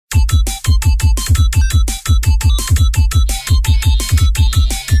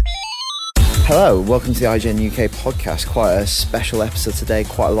Hello, welcome to the IGN UK podcast. Quite a special episode today.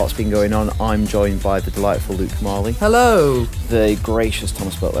 Quite a lot's been going on. I'm joined by the delightful Luke Marley. Hello. The gracious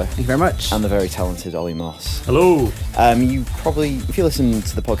Thomas Butler. Thank you very much. And the very talented Ollie Moss. Hello. You probably, if you listened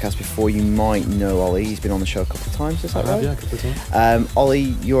to the podcast before, you might know Ollie. He's been on the show a couple of times, is that right? Yeah, a couple of times.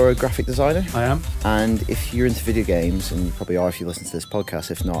 Ollie, you're a graphic designer. I am. And if you're into video games, and you probably are if you listen to this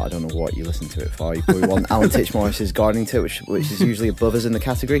podcast, if not, I don't know what you listen to it for. You probably want Alan Titchmorris's Gardening Tip, which is usually above us in the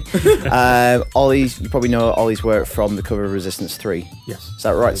category. Ollie's, you probably know Ollie's work from the cover of Resistance 3. Yes. Is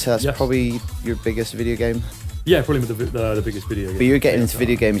that right? So that's Yes. probably your biggest video game? Yeah, probably the biggest video game. But you're getting into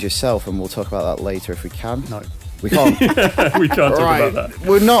video games yourself, and we'll talk about that later if we can. No. We can't. We can't talk about that.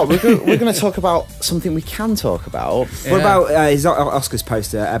 We're not. We're going to talk about something we can talk about. What about his Oscars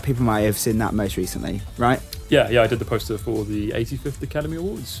poster? People might have seen that most recently, right? Yeah, I did the poster for the 85th Academy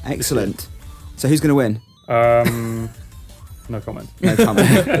Awards. Excellent. So who's going to win? No comment. No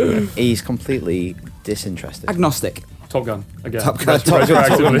comment. He's completely disinterested. Agnostic. Top Gun again. Top Gun.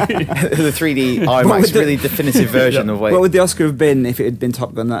 Retroactively. The 3D IMAX, really definitive version of What would the Oscar have been if it had been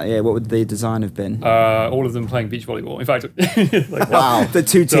Top Gun that year? What would the design have been? All of them playing beach volleyball. In fact, Wow. The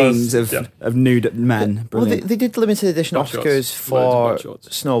two teams of nude men. Well, Brilliant. they did limited edition Buckshots. Oscars for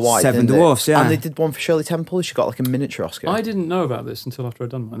Buckshots. Snow White. Seven didn't they? Dwarfs, yeah. And they did one for Shirley Temple. She got like a miniature Oscar. I didn't know about this until after I'd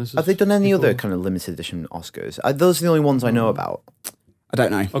done mine. Have they done any other kind of limited edition Oscars? Those are the only ones I know about. I don't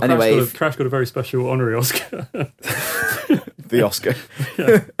know. Oh, Anyway, Crash got a very special honorary Oscar. The Oscar.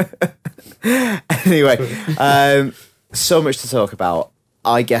 Anyway, so much to talk about.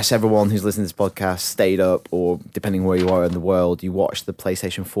 I guess everyone who's listening to this podcast stayed up, or depending where you are in the world, you watched the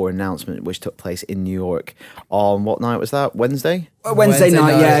PlayStation 4 announcement, which took place in New York on what night was that? Wednesday? Wednesday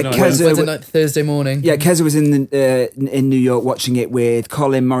night, yeah. Wednesday night, Thursday morning. Yeah, Keza was in New York watching it with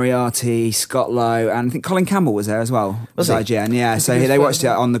Colin Moriarty, Scott Lowe, and I think Colin Campbell was there as well. Was he? IGN, yeah. So they watched it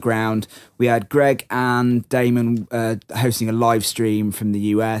on the ground. We had Greg and Damon hosting a live stream from the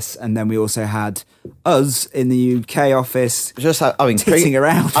US, and then we also had us in the UK office Just having titting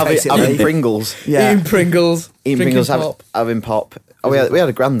around, basically. having Pringles. Yeah. Eating Pringles. Eating drinking Pringles, pop. having pop. Oh, we had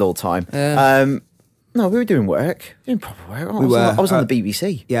a grand old time. Yeah. No, we were doing work. Doing proper work. I was on the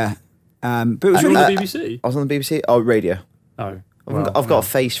BBC. Yeah. But it was You were really... on the BBC? I was on the BBC. Oh, radio. Oh. I've got a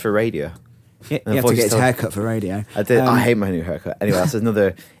face for radio. You have to get his haircut for radio. I did. I hate my new haircut. Anyway, that's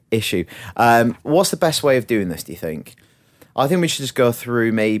another issue. What's the best way of doing this, do you think? I think we should just go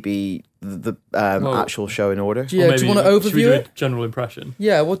through maybe the actual show in order. Yeah, do you want to Should we overview do a it? general impression?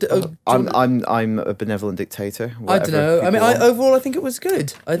 Yeah, what... I'm a benevolent dictator. I don't know. I mean, overall, I think it was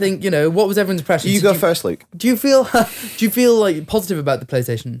good. I think, what was everyone's impression? You go first, Luke. Do you feel like positive about the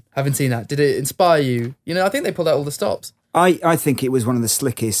PlayStation? Having seen that, did it inspire you? I think they pulled out all the stops. I think it was one of the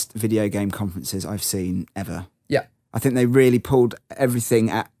slickest video game conferences I've seen ever. Yeah. I think they really pulled everything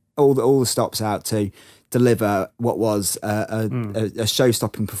at all the stops out to deliver what was a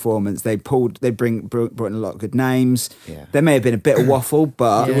show-stopping performance. They brought in a lot of good names. Yeah. There may have been a bit of waffle,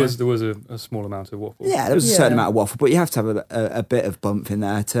 but There was a small amount of waffle. yeah, there was a certain amount of waffle, but you have to have a bit of bump in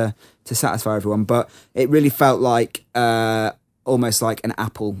there to satisfy everyone. But it really felt like almost like an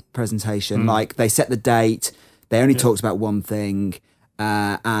Apple presentation. Like they set the date, they only talked about one thing,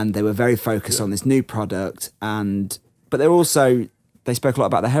 and they were very focused on this new product. But they're also... They spoke a lot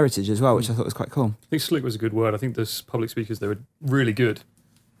about their heritage as well, which I thought was quite cool. I think slick was a good word. I think those public speakers, they were really good.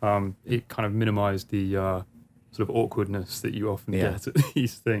 It kind of minimised the sort of awkwardness that you often get at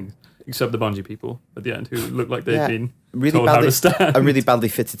these things, except the Bungie people at the end who looked like they'd been told how to stand. Really badly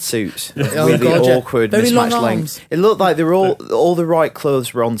fitted suits. Oh, really God, yeah. awkward, Very long mismatched arms. lengths. It looked like they were all the right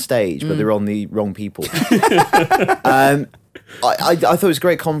clothes were on stage, but they were on the wrong people. I thought it was a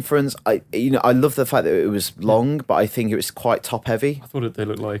great conference. I love the fact that it was long, but I think it was quite top heavy. I thought they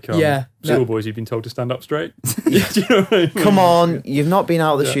looked like Yeah. schoolboys you've been told to stand up straight. Do you know what I mean? Come on, you've not been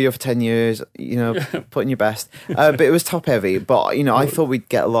out of the studio for 10 years, putting your best. But it was top heavy. But, I thought we'd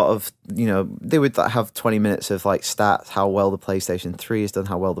get a lot of, they would have 20 minutes of like stats, how well the PlayStation 3 has done,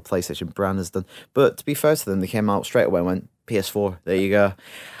 how well the PlayStation brand has done. But to be fair to them, they came out straight away and went, PS4, there you go.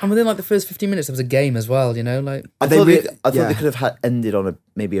 And within like the first 15 minutes, there was a game as well, like... I thought they could have ended on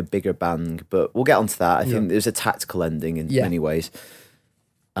maybe a bigger bang, but we'll get onto that. I think there's a tactical ending in many ways.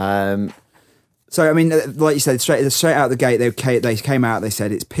 So, I mean, like you said, straight out the gate, they came out, they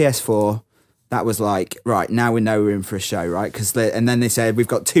said it's PS4. That was like, right, now we know we're in for a show, right? And then they said, we've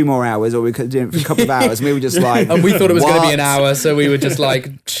got 2 more hours, or we could do it for a couple of hours. And we were just like... And we thought it was going to be what? an hour, so we were just like,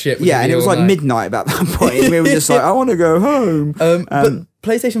 shit. Yeah, and it was like midnight about that point. And we were just like, I want to go home. But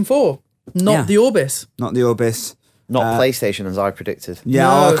PlayStation 4, not the Orbis. Not the Orbis. Not PlayStation as I predicted. Yeah, No.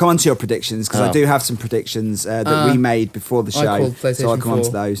 I'll come on to your predictions because I Oh. do have some predictions that we made before the I show. called PlayStation So I'll come on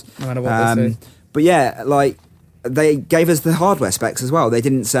to 4, those. no matter what they say. But yeah, like they gave us the hardware specs as well. They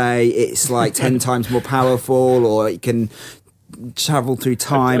didn't say it's like 10 times more powerful or it can travel through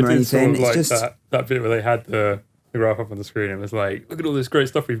time or I did sort anything. of It's like just that bit where they had the graph up on the screen. It was like, look at all this great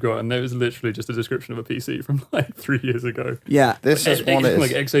stuff we've got, and there was literally just a description of a PC from like 3 years ago. yeah. This is one is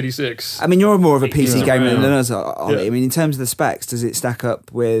like x86. I mean, you're more of a PC Yeah. gamer than Yeah. us, Ollie. Yeah. I mean, in terms of the specs, does it stack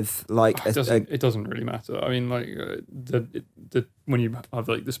up with like It doesn't really matter. I mean, like when you have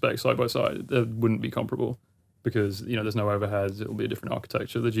like the specs side by side, they wouldn't be comparable because there's no overheads. It will be a different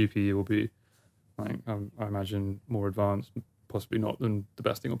architecture. The GPU will be like I imagine more advanced, possibly not than the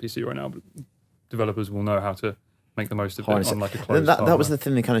best thing on PC right now, but developers will know how to make the most of it on like a closed that was hardware. the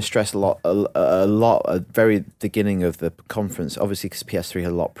thing they kind of stressed a lot at the very beginning of the conference, obviously because PS3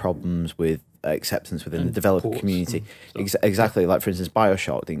 had a lot of problems with acceptance within the And developer ports community. and stuff. Exactly, like for instance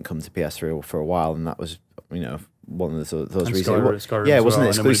BioShock didn't come to PS3 for a while, and that was one of those And reasons. Skyrim Yeah, as it wasn't well, an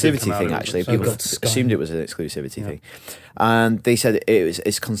and then when it did exclusivity come out, thing it was actually. like- People Oh, God, Skyrim. assumed it was an exclusivity Yeah. thing, and they said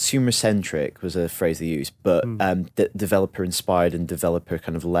it's consumer centric was a phrase they used, but developer inspired and developer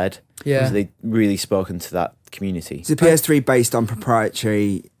kind of led. Yeah. So they really spoken to that community. is the PS3 based on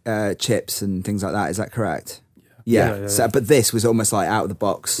proprietary chips and things like that? Is that correct? Yeah. Yeah. So, but this was almost like out of the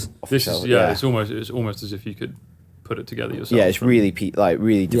box. This So, is It's almost as if you could put it together yourself. Yeah, it's from- really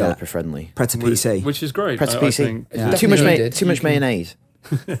really developer friendly. Pret to PC. which is great. Press I PC. think- Yeah. Too much, Definitely needed. too much mayonnaise.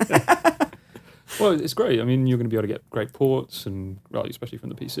 Well, it's great. I mean, you're going to be able to get great ports, and well, especially from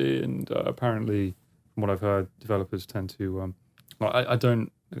the PC. And apparently, from what I've heard, developers tend to. I'm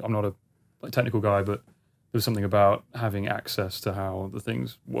not a technical guy, but there's something about having access to how the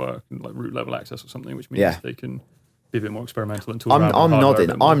things work, and like root level access or something, which means Yeah. they can be a bit more experimental and tool I'm around with hardware a nodding.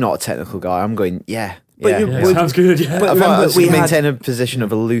 bit more. I'm not a technical guy. I'm going, yeah. But yeah. you- Yeah, Well, sounds good. Yeah. but I remember, was we going to had- maintain a position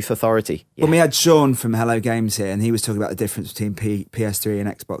of aloof authority. Yeah. When we had Sean from Hello Games here, and he was talking about the difference between PS3 and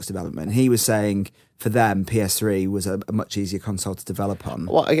Xbox development. He was saying for them, PS3 was a much easier console to develop on.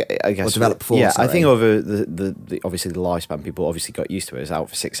 Well, I guess. Or develop for, Yeah, sorry. I think over the obviously the lifespan, people obviously got used to it. It's out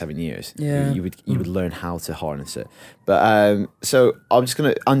for 6-7 years. Yeah. You would learn how to harness it. But so I'm just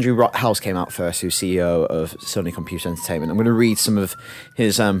gonna. Andrew House came out first, who's CEO of Sony Computer Entertainment. I'm going to read some of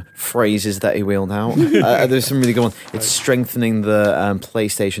his phrases that he wheeled out. There's some really good ones. It's strengthening the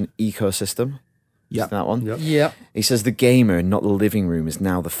PlayStation ecosystem. Yeah. That one. Yep. Yeah. He says the gamer, not the living room, is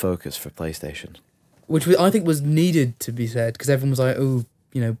now the focus for PlayStation. Which I think was needed to be said because everyone was like, oh,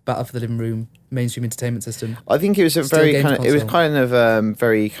 battle for the living room, mainstream entertainment system. I think it was a Still very game kind of. It was console. kind of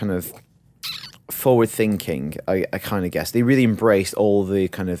very kind of forward thinking. I kind of guess they really embraced all the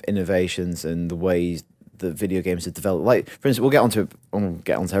kind of innovations and the ways the video games have developed. Like, for instance, we'll get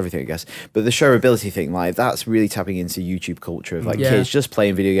onto everything, I guess. But the shareability thing, like that's really tapping into YouTube culture of like Yeah. kids just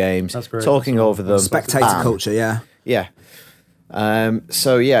playing video games, That's great. talking That's over them, Spectator bam. culture, yeah. Yeah.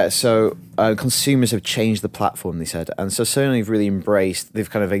 Consumers have changed the platform, they said, and so Sony have really embraced. They've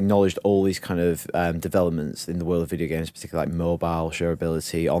kind of acknowledged all these kind of developments in the world of video games, particularly like mobile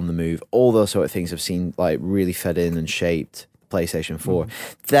shareability, on the move. All those sort of things have seen like really fed in and shaped PlayStation 4.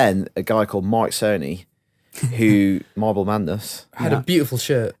 Then a guy called Mark Cerny, who Marble Madness, Had a beautiful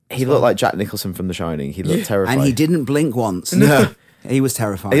shirt. he looked like Jack Nicholson from The Shining. He looked terrifying. And he didn't blink once. No. He was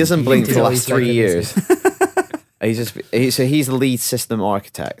terrifying. He doesn't blink for the always last like 3 it, years. So he's the lead system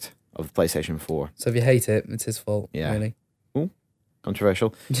architect of PlayStation 4. So if you hate it, it's his fault. Yeah. Really.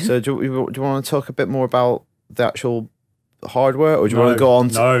 Controversial. So do you want to talk a bit more about the actual hardware, or do you want to go on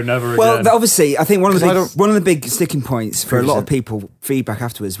to... No, never Well, again. obviously, I think one of the 'Cause I big, don't- one of the big sticking points for a lot of 100%. people, feedback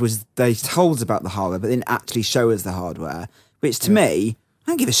afterwards, was they told us about the hardware, but didn't actually show us the hardware. Which to me,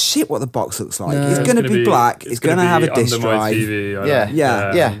 I don't give a shit what the box looks like. No. It's It's going to be black. It's going to have a under disc my drive. TV, I Yeah,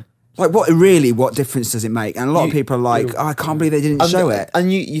 don't- yeah. Like, what difference does it make? And a lot of people are like, oh, I can't believe they didn't show it.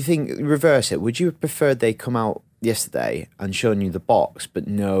 And you think, reverse it, would you have preferred they come out yesterday and shown you the box, but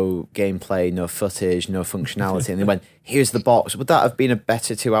no gameplay, no footage, no functionality, and they went, here's the box? Would that have been a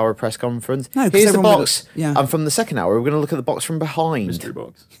better 2-hour press conference? No, 'cause here's the everyone would- box. yeah. And from the second hour, we're going to look at the box from behind. Mystery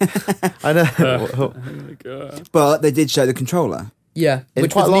box. I know. Oh my God. But they did show the controller. Yeah, In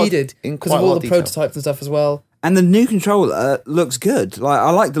which quite was a lot- needed in because quite of a all lot the of detail. prototypes and stuff as well. And the new controller looks good. Like,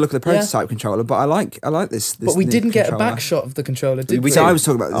 I like the look of the Yeah. prototype controller, but I like this But we new didn't get a controller. back shot of the controller, did We we? did. So I was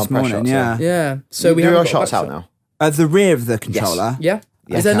talking about this Oh, press morning, shots, yeah. Yeah. So we there haven't are got a shots back out shot. now. The rear of the controller. Yeah.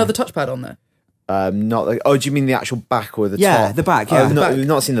 Yeah. Is there Okay. another touchpad on there? Not like, oh, do you mean the actual back or the Yeah, top? the back, Oh, yeah. I've The not, back. we've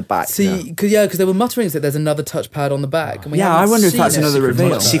not seen the back. See, because they were mutterings that there's another touchpad on the back. And we Yeah, haven't I wonder if seen that's it. another no.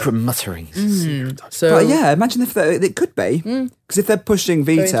 reveal. Secret mutterings. So But yeah, imagine if it could be. Because if they're pushing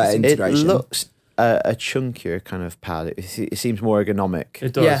Vita interesting. It integration. looks a chunkier kind of pad. It seems more ergonomic.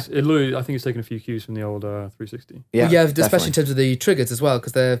 It does. Yeah. I think it's taken a few cues from the old 360. Yeah, especially definitely. in terms of the triggers as well,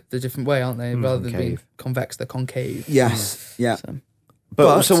 because they're the different way, aren't they? Rather than being Concave. convex, they're concave. Yes, yeah. So,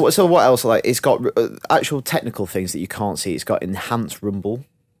 But so what else? Like, it's got actual technical things that you can't see. It's got enhanced rumble.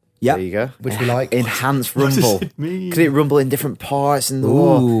 Yeah. There you go. which we like. Enhanced rumble. Me. Could it rumble in different parts in the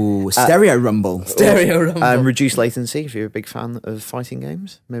war? Ooh, stereo rumble. Stereo rumble. Reduce latency if you're a big fan of fighting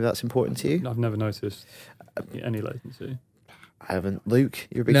games. Maybe that's important to you. I've never noticed any latency. I haven't. Luke,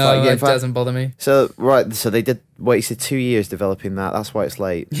 you're a big No, fighting game it fan. doesn't bother me. So they did wasted 2 years developing that. That's why it's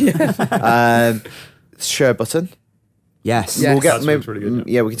late. Share button. Yes. Yeah. We'll get That's maybe, really good,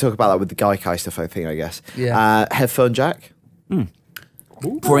 yeah, we can talk about that with the Gaikai stuff. I think. I guess. Yeah. Headphone jack.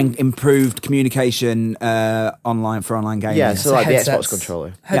 For improved communication online for online gaming. Yeah, so like the Xbox Headsets.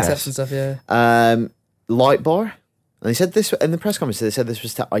 controller. Headsets and stuff, yeah. Light bar. And they said this in the press conference. They said this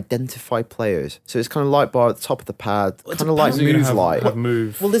was to identify players. So it's kind of light bar at the top of the pad, kind of like Is it gonna move light. have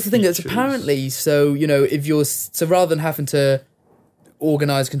move Well, this is the thing. It's features? apparently so. If you're rather than having to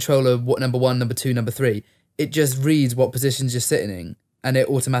organize controller what number 1, number 2, number 3, it just reads what positions you're sitting in, and it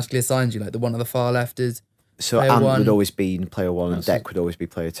automatically assigns you. Like the one on the far left is So player Ant one. would always be in player 1 and Deck would always be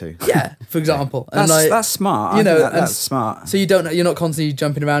player 2. yeah, for example. And That's smart. you know, and that's smart. So you're not constantly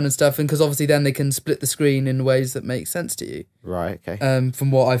jumping around and stuff, and because obviously then they can split the screen in ways that make sense to you. Right. Okay.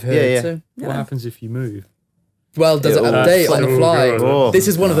 From what I've heard. Yeah, yeah. So, What happens if you move? well, does it It'll- update on the Oh, fly? God. Oh, This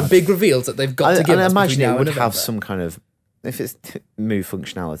is one of the big reveals that they've got to and give I us imagine between it now would and have November. some kind of, if it's move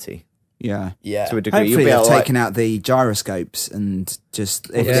functionality Yeah. Yeah. to a degree. Hopefully You'll they've be able, taken out the gyroscopes and just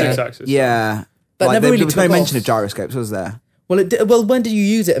Or the Yeah. 6-axis. yeah. That never there really was no took mention off. of gyroscopes, was there? Well, when did you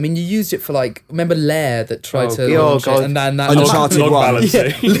use it? I mean, you used it for remember Lair that tried Oh, to God. launch Oh, it, and then that Uncharted Log one.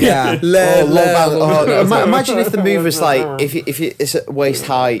 balancing. Yeah. Lair, Imagine if the move was like if it's at waist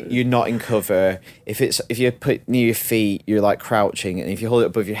height, you're not in cover. If you put near your feet, you're like crouching, and if you hold it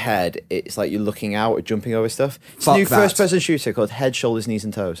above your head, it's like you're looking out or jumping over stuff. It's a Fuck new that. first-person shooter called Head, Shoulders, Knees,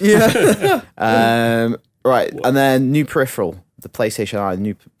 and Toes. Yeah. Right, and then new peripheral, the PlayStation Eye, the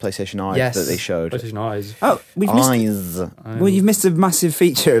new PlayStation Eye Yes. that they showed. PlayStation Eyes. Oh, we've missed. Eyes. Well, you've missed a massive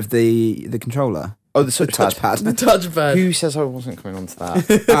feature of the controller. Oh, the touchpad. the touchpad. Who says I wasn't coming on to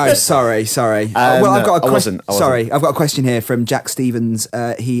that? Oh, sorry. well, I've got a I question. wasn't. Sorry, I've got a question here from Jack Stevens.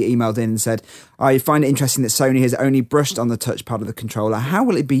 He emailed in and said, "I find it interesting that Sony has only brushed on the touchpad of the controller. How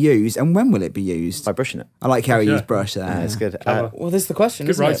will it be used, and when will it be used?" By brushing it. I like how he Yeah. used brush there. Yeah, it's good. Clever. Well, this is the question.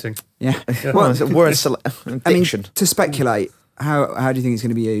 Good isn't it? writing. Yeah. Well, it's a word I mean, diction. to speculate, how do you think it's going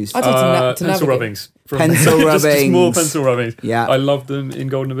to be used? I think to Pencil navigate. rubbings. Pencil Just rubbings. more pencil rubbings. Yeah. I loved them in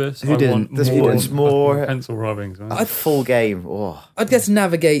Golden Abyss. Who I didn't? want There's more, more- pencil rubbings. Man. A full game. Oh. I'd guess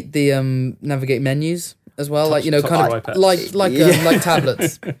navigate the menus as well, Touch- kind touch of iPads. like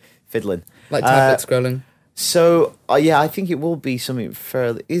tablets, Fiddling. like tablet scrolling. So, yeah, I think it will be something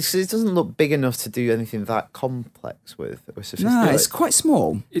fairly... it doesn't look big enough to do anything that complex with or No, sophisticated. it's quite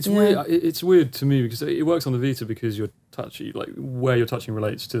small. It's weird. It's weird to me because it works on the Vita because you're touchy, like where you're touching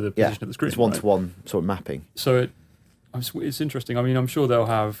relates to the yeah, position of the screen. it's right? one-to-one sort of mapping. So it's interesting. I mean, I'm sure they'll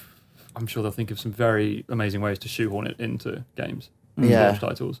think of some very amazing ways to shoehorn it into games, Yeah. launch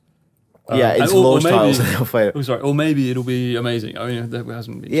titles. Yeah, and- it's or launch maybe- titles. Oh, sorry. Or maybe it'll be amazing. I mean, there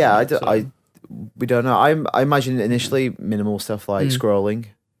hasn't been. Yeah, so- we don't know. I imagine initially minimal stuff like scrolling,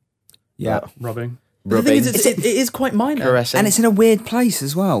 Yeah. rubbing. The thing rubbing, is, it is quite minor. caressing. And it's in a weird place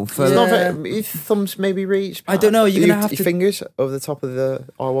as well. For It's not Yeah. very, if thumbs maybe reach. I don't know, you're gonna have your to- fingers over the top of the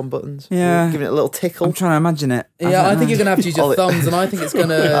R1 buttons. Yeah. Giving it a little tickle. I'm trying to imagine it. Yeah, I think you're you're gonna have to use your Ollie- thumbs, and I think it's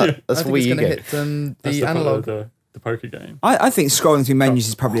gonna. That's I think where it's you gonna go. hit That's the analog. the poker game. I think scrolling through menus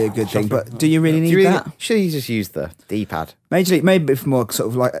is probably a good thing, but do you really Do need you really, that? should you just use the D-pad? Maybe for more sort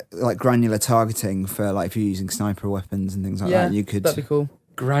of like granular targeting for like if you're using sniper weapons and things like Yeah, that, you could. that'd be cool.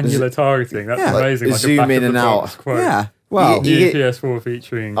 Granular targeting. That's Yeah. amazing. Like Zoom a back in of the and box out. Quote. Yeah. Well, You New get- PS4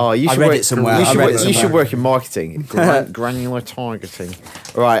 featuring. Oh, you I should read work, it somewhere. You I should, read work, it you should somewhere. work in marketing. Granular targeting.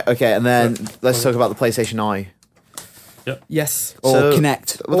 Right. Okay. And then let's talk about the PlayStation Eye. Yes. or So-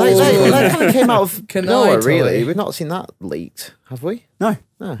 Connect. Well, that kind of came out of Can nowhere, I, really. Toy? We've not seen that leaked, have we? No.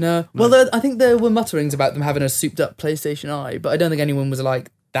 No. Well, I think there were mutterings about them having a souped-up PlayStation Eye, but I don't think anyone was like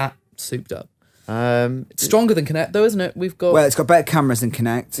that souped up. It's stronger than Kinect, though, isn't it? We've got. Well, it's got better cameras than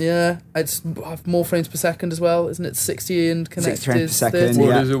Connect. Yeah, it's more frames per second as well, isn't it? 60 and Kinect 60 frames per is second, 30. yeah.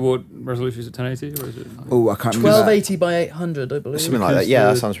 What is it? What resolution is it? 1080 or is it? Oh, I can't remember. that. 1280 by 800, I believe. something like that. Because Yeah,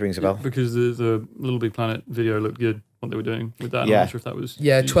 the- that sounds rings a bell. Because the Little Big Planet video looked good. What they were doing with that. I'm Yeah. not sure if that was.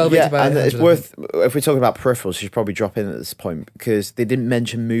 Yeah, 1280 Yeah, by and 800. it's I worth, think. if we're talking about peripherals, you should probably drop in at this point because they didn't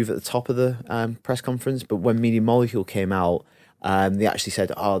mention Move at the top of the press conference, but when Media Molecule came out, They actually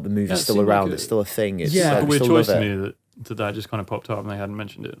said, "Oh, the movie's Yeah, it still seemed around. like it's still a thing." It's Yeah. Like a we weird still choice love to it. me that just kind of popped up and they hadn't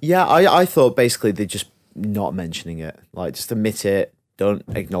mentioned it. Yeah, I thought basically they're just not mentioning it. Like, just admit it, don't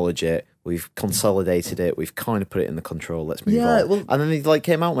acknowledge it. We've consolidated it. We've kind of put it in the control. Let's move Yeah, on. well- And then they like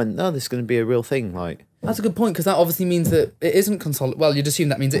came out and went, "No, this is going to be a real thing." Like, That's a good point, because that obviously means that it isn't consolidated. Well, you'd assume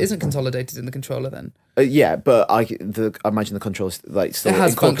that means it isn't consolidated in the controller then. yeah, but I imagine the controls like still It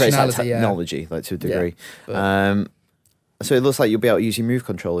has incorporates that functionality, yeah. technology, like to a degree. but- So it looks like you'll be able to use your Move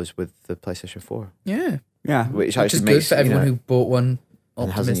controllers with the PlayStation 4, Yeah. Yeah. which Which actually is good makes for everyone you know, who bought one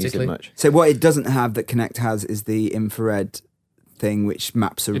and hasn't used it optimistically. much. So what it doesn't have that Kinect has is the infrared thing, which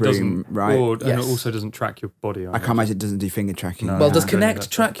maps a It room, doesn't, right? and Yes. it also doesn't track your body. I can't imagine it doesn't do finger tracking. No. Well, Yeah. does I don't think Kinect that's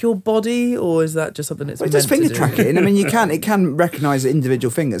track your body, or is that just something it's Well, it does meant finger to do? tracking. I mean, it can recognise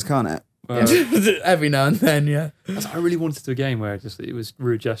individual fingers, can't it? Every now and then, yeah. I really wanted to do a game where it was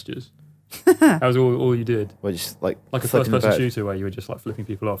rude gestures. That was all you did. Or just like A flipping the first-person bird. shooter where you were just like flipping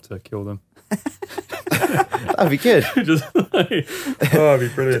people off to kill them. That'd be good. Just like, that'd be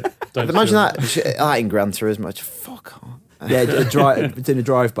brilliant. Don't Imagine kill them. that in Gran Turismo. Fuck off. Yeah, doing a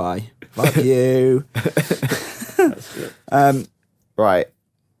drive-by. Fuck you. Right,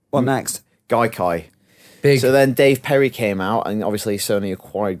 What next? Gaikai. Big. So then Dave Perry came out, and obviously Sony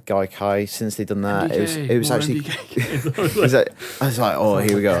acquired Gaikai. Since they'd done that, it was More actually. MDK. I was like, oh,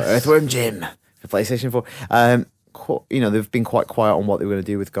 here we go, Earthworm Jim for PlayStation 4. They've been quite quiet on what they were going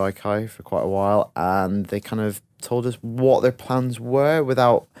to do with Gaikai for quite a while, and they kind of told us what their plans were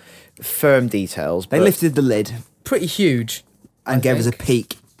without firm details. They but lifted the lid Pretty huge. and I gave us a think.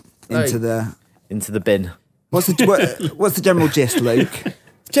 peek into Like- the. into the bin. What's the general gist, Luke?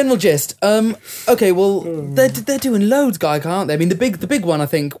 General gist. Okay, well, they're doing loads, Gaikai, aren't they? I mean, the big one I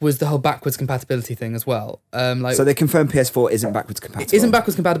think was the whole backwards compatibility thing as well. So they confirmed PS4 isn't backwards compatible. it isn't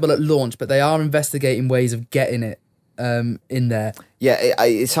backwards compatible at launch, but they are investigating ways of getting it in there. Yeah,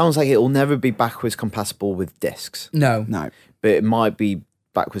 it sounds like it will never be backwards compatible with discs, No. No. but it might be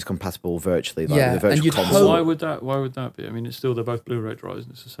backwards compatible virtually, like Yeah, with the and virtual you'd console. hope- Why would that be? I mean, they're both Blu-ray drives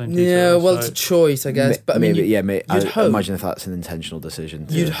and it's the same. Yeah, detail, well, so- it's a choice, I guess. But I mean, maybe, I you'd hope. imagine if that's an intentional decision.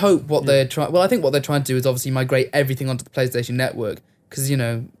 You'd hope what they're trying. Well, I think what they're trying to do is obviously migrate everything onto the PlayStation Network, because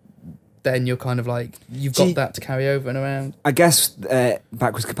then you're kind of like you've got that to carry over and around. I guess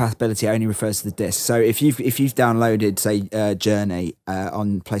backwards compatibility only refers to the disc. So if you've downloaded, say, Journey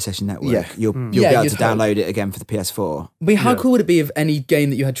on PlayStation Network, Yeah. you'll be Yeah, able you'd to hope. download it again for the PS4. I mean, how Yeah. cool would it be if any game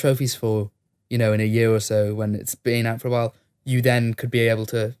that you had trophies for, in a year or so when it's been out for a while, you then could be able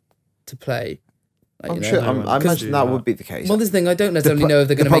to play? Like, I'm sure. I Because- imagine that would be the case. Well, this thing I don't necessarily know if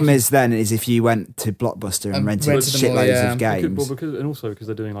they're The going to problem make. is if you went to Blockbuster and And rented rented them all, shitloads yeah. of games. Because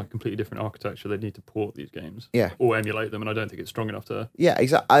they're doing like completely different architecture, they need to port these games. Yeah. Or emulate them, and I don't think it's strong enough to. Yeah,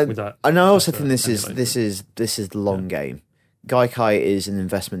 exactly. With that, I also that's, think this emulated. is the long game. Gaikai is an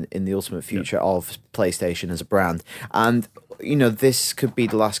investment in the ultimate future of PlayStation as a brand, and this could be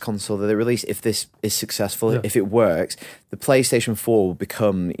the last console that they release if this is successful. Yeah. If it works, the PlayStation 4 will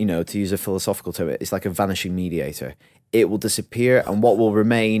become, to use a philosophical term, it's like a vanishing mediator. It will disappear, and what will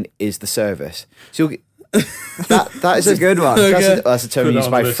remain is the service. So you'll that is That's a good one. That's a term Put that used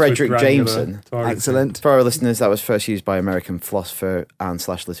on by the list with Frederick granular Jameson. targeting. Excellent. For our listeners, that was first used by American philosopher and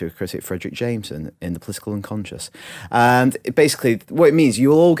 / literary critic Frederick Jameson in The Political Unconscious. And basically, what it means,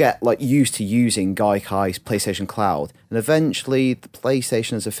 you'll all get used to using Gaikai's PlayStation Cloud, and eventually the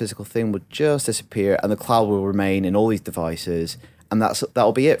PlayStation as a physical thing will just disappear, and the cloud will remain in all these devices. And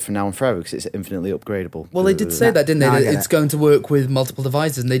that'll be it from now on forever because it's infinitely upgradable. Well, they did say that, didn't they? No, I That get it's it. going to work with multiple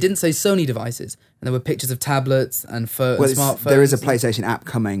devices, and they didn't say Sony devices. And there were pictures of tablets and smartphones. There is a PlayStation app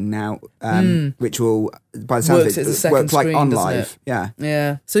coming now, which will, by the sound Works of as a it, second work like screen, on doesn't live. it? Yeah.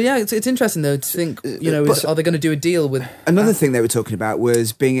 Yeah. So yeah, it's interesting though to think. Are they going to do a deal with? Another thing they were talking about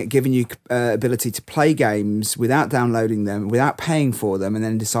was giving you ability to play games without downloading them, without paying for them, and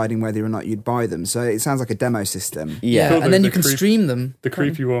then deciding whether or not you'd buy them. So it sounds like a demo system. Yeah. Cool, and then the you can creep- stream them. The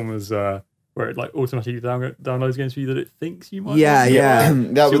creepy one was where it automatically downloads games for you that it thinks you might. Yeah, want. yeah.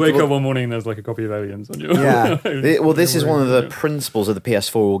 That So you was wake the- up one morning and there's like a copy of Aliens on your. Yeah. Well, this is one of the principles of the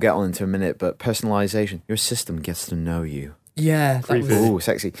PS4 we'll get on into a minute, but personalization. Your system gets to know you. Yeah. That Creepy. was, Ooh,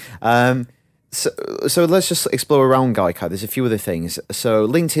 sexy. So let's just explore around Gaikai. There's a few other things. So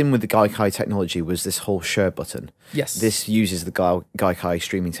linked in with the Gaikai technology was this whole share button. yes. This uses the Gaikai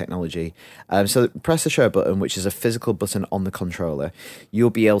streaming technology. So press the share button, which is a physical button on the controller. You'll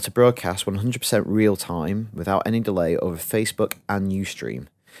be able to broadcast 100% real time without any delay over Facebook and Ustream.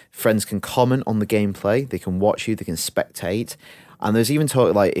 Friends can comment on the gameplay. They can watch you. They can spectate. And there's even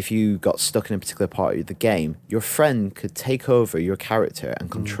talk like if you got stuck in a particular part of the game, your friend could take over your character and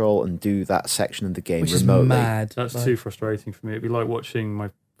control and do that section of the game Which remotely. is mad. That's too frustrating for me. It'd be like watching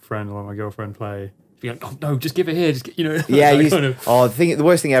my friend or my girlfriend play. Be like, oh no, just give it here. Just, Yeah, that the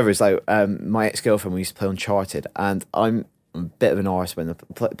worst thing ever is like my ex-girlfriend, we used to play Uncharted, and I'm a bit of an arse when I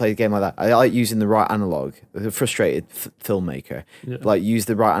play a game like that. I like using the right analog. A frustrated filmmaker, like use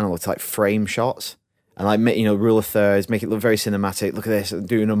the right analog to like frame shots and like rule of thirds, make it look very cinematic. Look at this,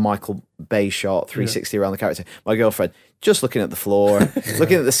 doing a Michael Bay shot, 360 around the character. My girlfriend just looking at the floor,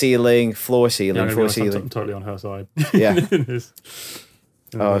 looking at the ceiling, floor, ceiling. I'm totally on her side. Yeah.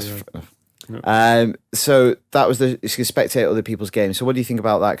 Oh, so that was you can spectate other people's games. So what do you think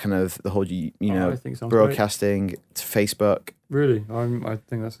about that kind of the whole I think sounds broadcasting to Facebook? Really, I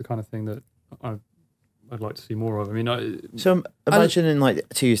think that's the kind of thing that I'd like to see more of. I mean, so imagine in like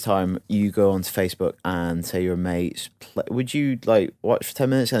 2 years' time, you go onto Facebook and say your mates. Would you like watch for 10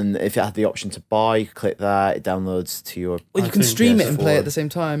 minutes? And if it had the option to buy, you click that, it downloads to your. Well, you can stream it and play at the same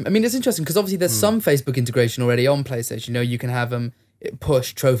time. I mean, it's interesting because obviously there's some Facebook integration already on PlayStation. You can have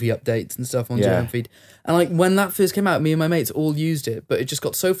push trophy updates and stuff on your home feed. And like when that first came out, me and my mates all used it, but it just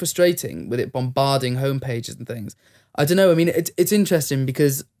got so frustrating with it bombarding home pages and things. I don't know. I mean, it's interesting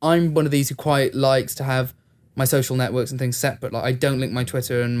because I'm one of these who quite likes to have my social networks and things separate. Like I don't link my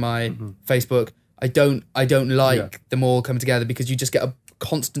Twitter and my Facebook. I don't like them all coming together because you just get a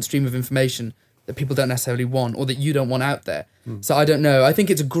constant stream of information that people don't necessarily want or that you don't want out there. So I don't know. I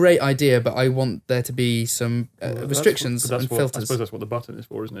think it's a great idea, but I want there to be some restrictions and filters. I suppose that's what the button is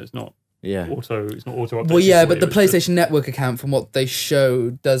for, isn't it? It's not Yeah. It's not auto update. Well, yeah, but the PlayStation Network account, from what they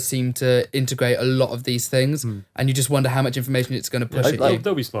show, does seem to integrate a lot of these things, and you just wonder how much information it's going to push at you.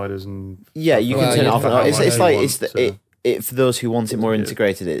 There'll be sliders and yeah, you can turn it off. It's like it's for those who want it more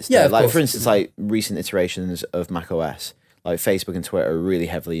integrated. It's like for instance, like recent iterations of macOS, like Facebook and Twitter are really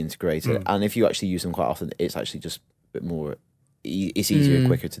heavily integrated, and if you actually use them quite often, it's actually just a bit more. It's easier and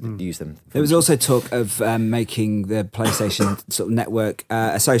quicker to use them. There was also talk of making the PlayStation sort of network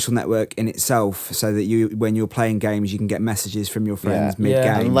a social network in itself, so that when you're playing games, you can get messages from your friends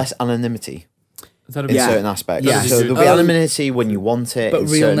mid-game. And less anonymity in Yeah. certain aspects. Yeah. So there'll be anonymity when you want it, But in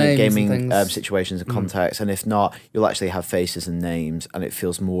real certain names gaming and things. situations and contexts, and if not, you'll actually have faces and names, and it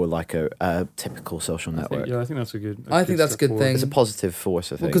feels more like a typical social network. I think that's a good. I think that's a good thing. It's a positive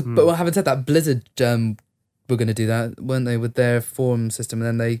force, I think. But having said that, Blizzard were going to do that, weren't they, with their forum system, and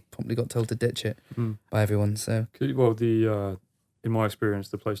then they probably got told to ditch it by everyone. So Well, in my experience,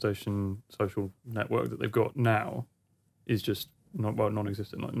 the PlayStation social network that they've got now is just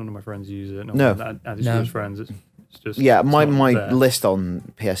non-existent. Like none of my friends use it. No. Added to his friends. It's just my there. list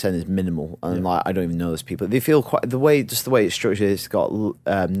on PSN is minimal, and like I don't even know those people. They feel quite the way it's structured. It's got not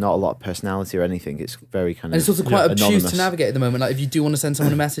a lot of personality or anything. It's very kind of. and it's also quite obtuse anonymous to navigate at the moment. Like if you do want to send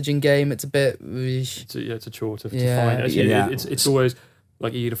someone a message in game, it's a bit. It's a chore to find. Yeah. It's always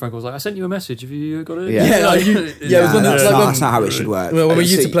like you get a phone call like, I sent you a message. Have you got it? That's not how it should work. Well, when we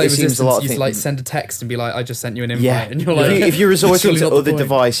used to play it seems a Resistance, lot you of used to like things- send a text and be like, I just sent you an invite. Yeah, And you're like, if you're resorting surely to not the other point.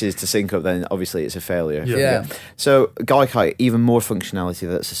 devices to sync up, then obviously it's a failure. Yeah. So Gaikai, even more functionality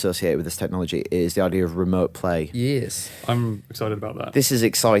that's associated with this technology is the idea of remote play. Yes. I'm excited about that. This is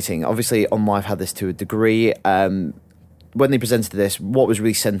exciting. Obviously, OnLive had this to a degree. When they presented this, what was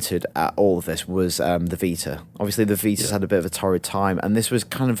really centred at all of this was the Vita. Obviously, the Vita's had a bit of a torrid time, and this was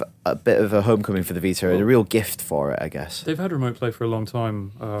kind of a bit of a homecoming for the Vita, and a real gift for it, I guess. They've had remote play for a long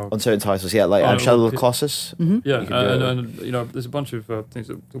time. On certain titles, like Shadow of the Colossus. Yeah, You can do and there's a bunch of things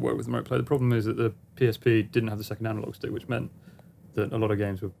that work with remote play. The problem is that the PSP didn't have the second analog stick, which meant that a lot of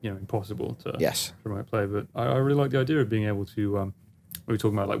games were impossible to remote play. But I really like the idea of being able to. We were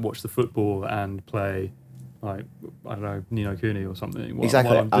talking about like watch the football and play. Like I don't know, Ni no Kuni or something. While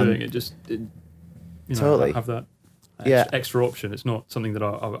I'm doing it, totally have that extra option. It's not something that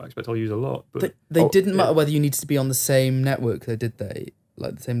I expect I'll use a lot. But They didn't matter whether you needed to be on the same network, though, did they?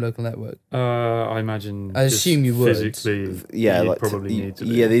 Like the same local network. I imagine. I assume you would. Physically, like probably need to.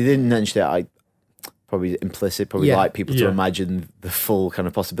 Yeah, they didn't mention it. Probably implicit. Probably like people to Yeah. imagine the full kind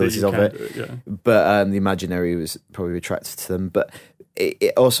of possibilities you of can it. do it, yeah. But the imaginary was probably attracted to them. But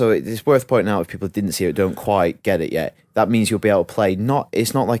it's worth pointing out if people didn't see it, don't quite get it yet. That means you'll be able to play.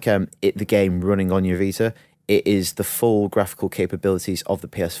 It's not like the game running on your Vita. It is the full graphical capabilities of the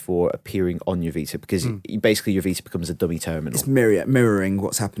PS4 appearing on your Vita, because basically your Vita becomes a dummy terminal. It's mirroring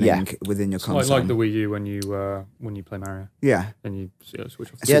what's happening within your It's console. like the Wii U when you play Mario. Yeah. And you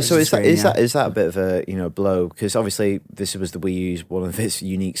switch off. Yeah, so Switch is that a bit of a blow? Because obviously this was the Wii U's one of its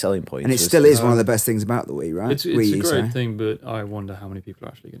unique selling points, And it still is one of the best things about the Wii, right? It's Wii a U, great thing, but I wonder how many people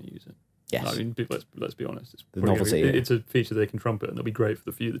are actually going to use it. Yes. I mean, let's be honest. It's, The probably novelty, gonna be- yeah. it's a feature they can trumpet, and it'll be great for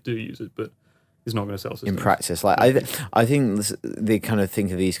the few that do use it, but it's not going to sell systems. In practice, like I think they kind of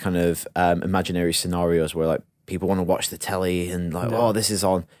think of these kind of imaginary scenarios where like people want to watch the telly and like, oh, this is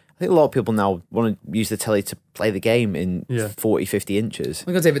on. I think a lot of people now want to use the telly to play the game in 40, 50 inches.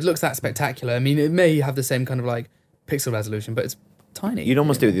 I'm gonna say if it looks that spectacular, I mean, it may have the same kind of like pixel resolution, but it's tiny. You'd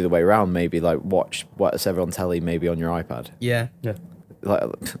almost do it the other way around. Maybe like watch whatever on telly, maybe on your iPad. Yeah. Like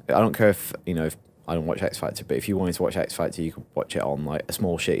I don't care if if I don't watch X Factor, but if you wanted to watch X Factor, you could watch it on like a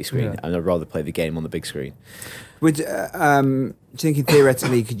small shitty screen, and I'd rather play the game on the big screen. Would do you think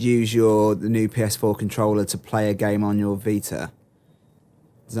theoretically you could use the new PS4 controller to play a game on your Vita?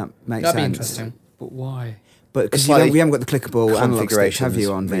 Does that make That'd be sense? interesting. But why? But because It's like we haven't got the clickable analog sticks, have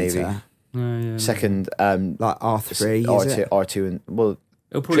you, on maybe. Vita? Yeah. Second, Like R3, is R2, it? R2, and well,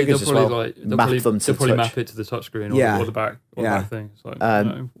 They'll probably triggers as well. they'll Map probably, them to they'll probably touch. map it to the touchscreen Yeah. or the back thing. It's like,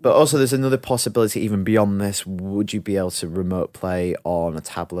 but also there's another possibility even beyond this. Would you be able to remote play on a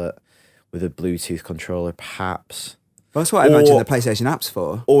tablet with a Bluetooth controller, perhaps? Well, that's what I imagine the PlayStation app's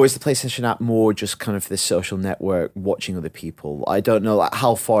for. Or is the PlayStation app more just kind of this social network, watching other people? I don't know like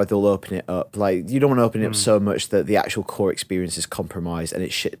how far they'll open it up. Like you don't want to open it up so much that the actual core experience is compromised and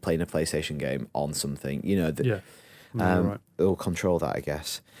it's shit playing a PlayStation game on something. right. They'll control that, I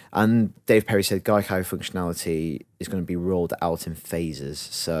guess. And Dave Perry said Gaikai functionality is going to be rolled out in phases.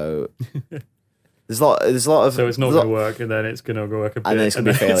 So there's a lot of. So it's not going to work, and then it's going to work a bit, And then it's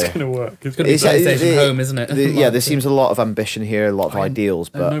gonna be a failure. It's going to work. It's gonna be PlayStation Home, isn't it? There seems a lot of ambition here, a lot of ideals,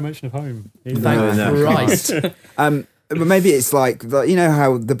 but no mention of home. Thank No. Christ. But maybe it's like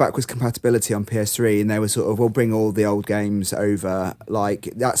how the backwards compatibility on PS3, and they were sort of, we'll bring all the old games over. Like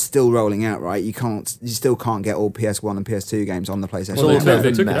that's still rolling out, right? You still can't get all PS1 and PS2 games on the PlayStation. Well, all they a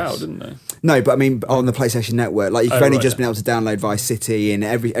took it mess. out, didn't they? No, but I mean on the PlayStation Network, like you've Oh, only right, just been able to download Vice City, and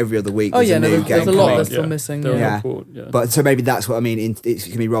every other week Oh there's yeah, a new there's game a lot coming. that's still missing. They're on Yeah. the port, yeah. But so maybe that's what I mean. It's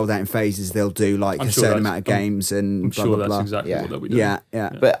going to be rolled out in phases. They'll do like I'm a sure certain that's- amount of games and I'm blah sure blah that's blah. exactly Yeah. what they'll be doing. Yeah.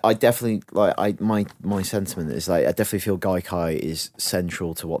 But I definitely my sentiment is like I definitely feel Gaikai is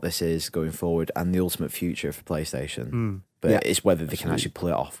central to what this is going forward and the ultimate future for PlayStation. But Yeah. it's whether they can actually pull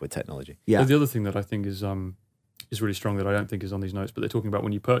it off with technology. Yeah. The other thing that I think is really strong that I don't think is on these notes, but they're talking about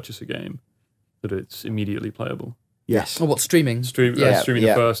when you purchase a game that it's immediately playable. Yes. Oh, what streaming? Streaming Yeah.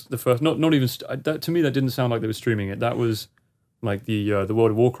 the first. Not even that, to me that didn't sound like they were streaming it. That was like the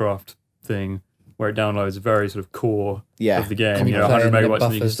World of Warcraft thing where it downloads a very sort of core of the game. And you play 100 and then it megabytes,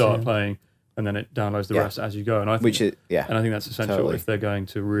 and you can buffers, start yeah. playing, and then it downloads the Yeah. rest as you go. And I think, Which is and I think that's essential totally. if they're going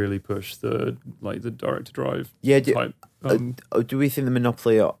to really push the direct to drive Yeah, type. do we think the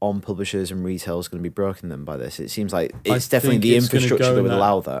monopoly on publishers and retail is going to be broken then by this? It seems like I it's definitely think the it's gonna infrastructure go that in would that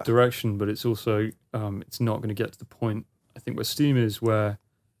allow that. direction, but it's also it's not going to get to the point I think where Steam is, where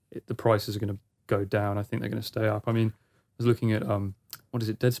the prices are going to go down. I think they're going to stay up. I mean, I was looking at what is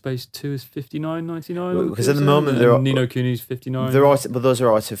it? Dead Space 2 is $59.99. Because at the moment and there are Ni no Kuni's $59. but those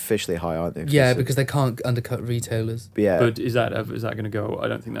are artificially high, aren't they? Yeah, because they can't undercut retailers. But yeah, But is that going to go? I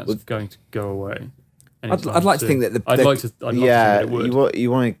don't think that's going to go away. I'd like to think that I'd like to think that it would. you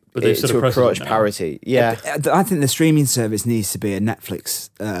want But they've it set a to precedent approach now. parity. Yeah, I think the streaming service needs to be a Netflix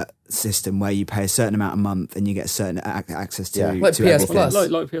system where you pay a certain amount a month and you get certain access to, Yeah. Like to PS everything. Plus.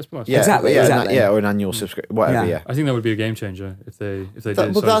 like PS Plus. yeah, Exactly, yeah, exactly. or an annual subscription, whatever. Yeah. Yeah. I think that would be a game changer if they did. But so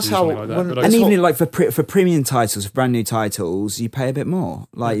that's do how something like that. when- But And It's even all- like for premium titles, for brand new titles, you pay a bit more.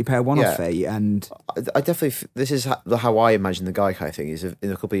 Like you pay a one-off Yeah. fee, and I definitely. This is how I imagine the Gaikai thing is. In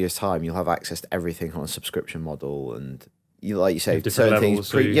a couple of years' time, you'll have access to everything on a subscription model, and you, like you say, different certain levels, things.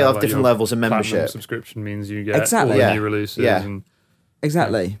 so you You'll have like different your levels of platinum membership. subscription means you get Exactly. all the Yeah. new releases. Yeah. And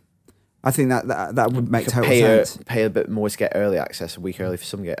exactly. I think that would make You total could sense. pay a bit more to get early access, a week early for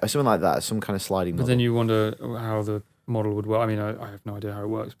some, or something like that. Some kind of sliding But model. then you wonder how the model would work. I mean, I have no idea how it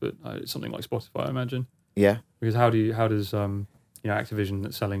works, but it's something like Spotify, I imagine. Yeah, Because how does Activision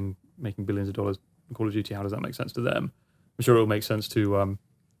that's making billions of dollars in Call of Duty, how does that make sense to them? I'm sure it will make sense to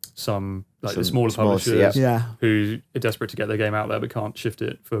some like the Some smaller smaller- publishers Yeah. who are desperate to get their game out there but can't shift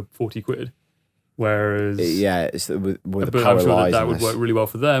it for 40 quid. Whereas yeah, it's where the but power I'm sure lies. that in would this. work really well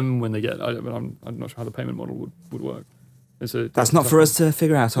for them when they get. But I'm not sure how the payment model would work. That's not for us to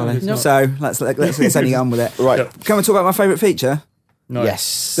figure out, Ollie. it's not. So let's get on with it. Right. Yep. Can we talk about my favourite feature? No.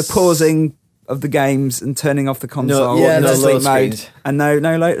 Yes. The pausing of the games and turning off the console yeah, and no the sleep load mode screens. and no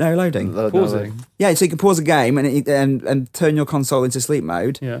loading. Pausing. Yeah, so you can pause a game and turn your console into sleep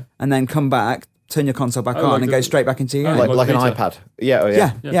mode, Yeah. and then come back, turn your console back Oh, on, like and a- go straight back into your game. like like an Vita. iPad. Yeah, oh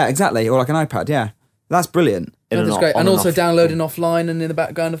yeah, yeah. yeah, exactly, or like an iPad. Yeah, that's brilliant. an That's great. on And also off. downloading offline and in the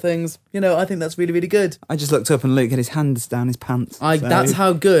background of things. I think that's really, really good. I just looked up and Luke had his hands down his pants. So That's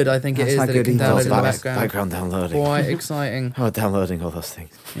how good I think it That's is how that it good can he download does in the that. background. downloading. Quite exciting. Oh, downloading all those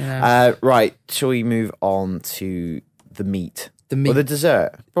things. Yeah. Right, shall we move on to the meat? The meat. Or the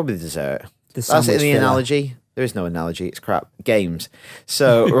dessert? Probably the dessert. The That's it in sandwich the filler. analogy. There is no analogy, it's crap. Games.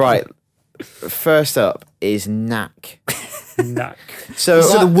 So, right, first up is Knack. Knack. So,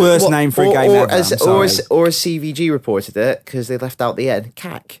 This is the worst name for a game ever, As, I'm sorry. or as CVG reported it, because they left out the end,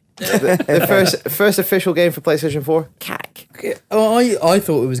 CAC. the first official game for PlayStation 4, CAC. Oh, I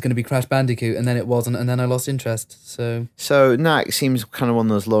thought it was going to be Crash Bandicoot, and then it wasn't, and then I lost interest. So Knack seems kind of one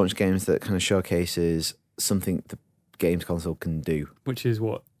of those launch games that kind of showcases something the games console can do. Which is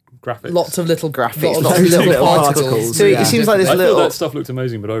what? Graphics. lots of little Graphics, lots lots of of little little particles. particles. So Yeah. it seems like this I little. thought that stuff looked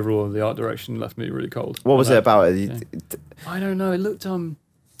amazing, but overall the art direction left me really cold. What was it about it? Yeah. I don't know. It looked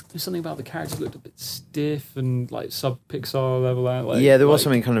there's something about the characters looked a bit stiff and like sub Pixar level out. Like, Yeah, there was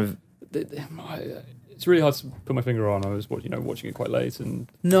something kind of. It's really hard to put my finger on. I was watching it quite late, and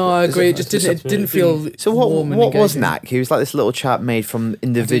No, I agree. It just didn't feel. So warm and what was engaging. Knack? He was like this little chap made from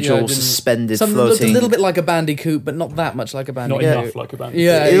individual didn't- suspended Something looked a floating. little bit like a Bandicoot, but not that much like a not Bandicoot. enough like a band.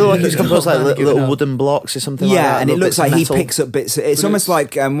 Yeah, It looked like Yeah, he's yeah. composed like Bandicoot little enough. wooden blocks or something like that. Yeah, and it little looks bits of like he metal. picks up bits. It's But almost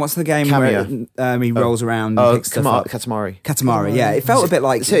like what's the game Cameo. where he rolls around and Oh, picks stuff up? Katamari. Katamari. Yeah, it felt a bit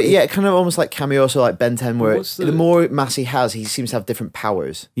like So yeah, kind of almost like Cameo, also like Ben 10, where What's the the- more mass he has, he seems to have different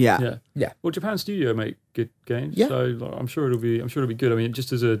powers. yeah. Yeah. Well, Japan Studio make good games, Yeah. so like, I'm sure it'll be good. I mean,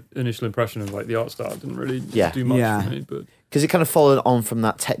 just as an initial impression of like the art style, it didn't really do much Yeah. for me. But Because it kind of followed on from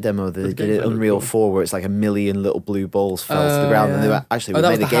that tech demo that they The did gameplay at looked Unreal cool. 4, where it's like a million little blue balls fell to the ground, and they were actually we that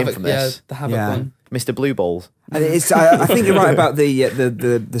was made a the game Havoc, from this. Yeah, the Havoc Yeah. one. Mr. Blue Balls. And it's, I think you're right about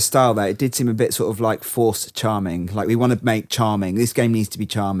the style there. It did seem a bit sort of like forced charming. Like we want to make charming. This game needs to be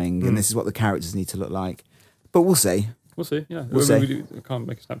charming, and this is what the characters need to look like. But we'll see. we'll see. Yeah, We'll see. I can't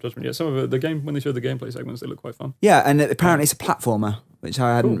make a snap judgment yet. Some of the game when they showed the gameplay segments, they look quite fun. Yeah, and apparently it's a platformer, which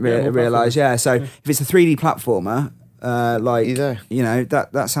I hadn't Cool. Yeah, more realised. Yeah, so if it's a 3D platformer, like Either.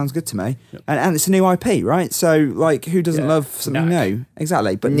 that sounds good to me. Yep. And it's a new IP, right? So like, who doesn't Yeah. love something Knack. new?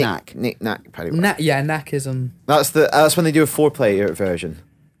 Exactly, but Knack. Knack, Paddy. Knackism. That's when they do a 4-player version.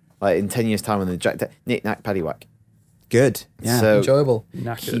 Like in 10 years' time when they jacked it. Knick Knack Paddywhack. Good. Yeah. So Enjoyable. keep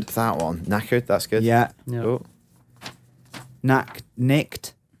Knackered. that one. Knackered, that's good. yeah. Yeah. Oh.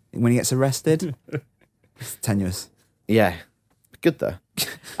 Nicked when he gets arrested. It's tenuous. Yeah. Good though.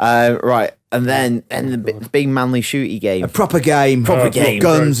 Right. And then the big manly shooty game. A proper game. Proper with game.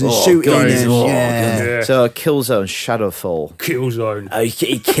 Guns and Oh, shooting. guns. and, Oh, yeah. Yeah. So Killzone Shadowfall. Killzone. Oh,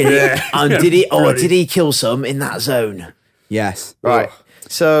 he killed did he kill some in that zone? Yes. Right.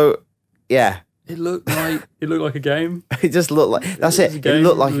 So yeah. It looked like a game. It just looked like that's was it. a It game.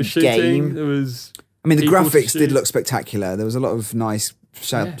 looked like There a was shooting, game. There was. I mean, the people to graphics did shoot. look spectacular. There was a lot of nice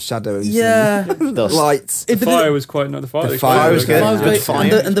Yeah. shadows. Yeah. and Dust. lights. The fire was quite. No, the fire. The explosion fire was good. Fire was Good great. fire.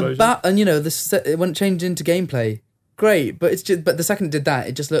 And the Explosion. and you know when it changed into gameplay, great. But it's just the second it did that,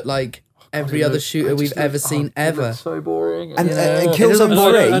 it just looked like every it other looked- shooter it we've just ever looked- seen it ever. looked so boring. And, Yeah. and It Killzone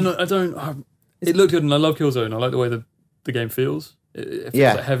And I 3. don't. It looked good, and I love Killzone. I like the way the game feels. It feels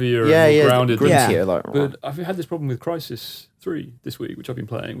Yeah. like heavier Yeah, and more yeah. grounded. than- Yeah. Grittier, like But I've had this problem with Crysis 3 this week, which I've been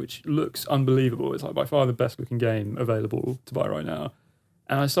playing, which looks unbelievable. It's like by far the best looking game available to buy right now.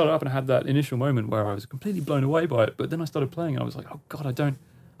 And I started up and I had that initial moment where I was completely blown away by it. But then I started playing and I was like, oh God, I don't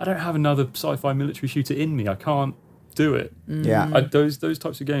have another sci-fi military shooter in me. I can't do it. Yeah. Those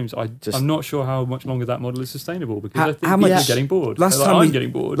types of games, I'm not sure how much longer that model is sustainable because How- I think how people much- are getting bored. Last Like, time I'm we-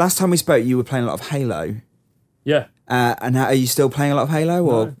 getting bored. Last time we spoke, you were playing a lot of Halo. Yeah. And are you still playing a lot of Halo,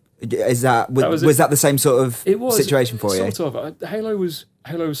 or is that was was it. that the same sort of It was situation for you? Sort of. Halo was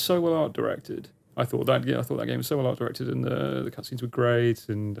so well art directed. I thought that game was so well art directed, and the cutscenes were great,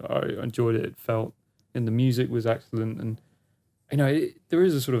 and I enjoyed it. It felt, and the music was excellent, and there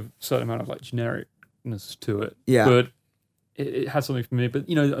is a sort of certain amount of like genericness to it. Yeah. But it had something for me. But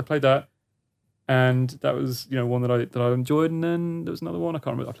I played that, and that was one that I enjoyed, and then there was another one I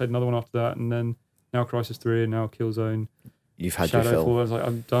can't remember. I played another one after that, and then now Crysis 3, and now Killzone. You've had your Shadowfall. fill. I was like,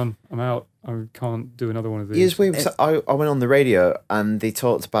 I'm done. I'm out. I can't do another one of these. Yeah, it's weird. because I went on the radio and they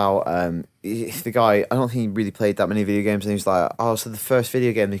talked about the guy. I don't think he really played that many video games, and he was like, "Oh, so the first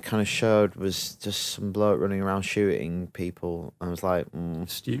video game they kind of showed was just some bloke running around shooting people." I was like,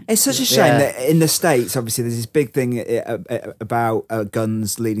 Stupid. It's such a shame Yeah. that in the States, obviously, there's this big thing about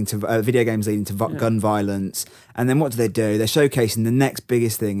guns leading to video games leading to gun violence. And then what do? They're showcasing the next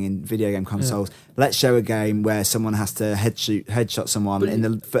biggest thing in video game consoles. Let's show a game where someone has to headshot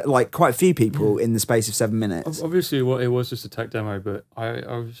someone for quite a few people in the space of 7 minutes. Obviously, it was just a tech demo, but I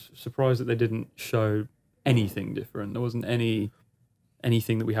was surprised that they didn't show anything different. There wasn't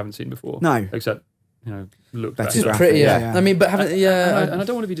anything that we haven't seen before. No. Except, looked Better better. graphics. Prettier. Yeah. I mean, but haven't And I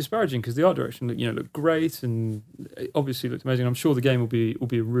don't want to be disparaging because the art direction, looked great and it obviously looked amazing. I'm sure the game will be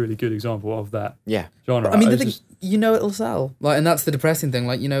a really good example of that Yeah. genre. I mean, the It's thing, just- it'll sell. Like, and that's the depressing thing.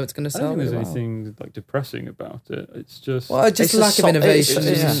 Like, it's going to I sell. don't think there's really well. anything like depressing about it. It's just Well, just It's a lack of sol- innovation. it's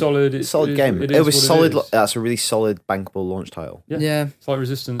just yeah. a solid, Solid game. It, It was is what solid. It is. That's a really solid bankable launch title. Yeah. It's like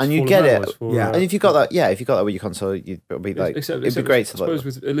Resistance, And you Fall of get Man it. was for, Yeah. And if you got that, with your console, you'd be like, except it'd be great I to suppose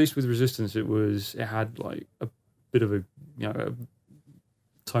like. at least with Resistance, it had like a bit of a a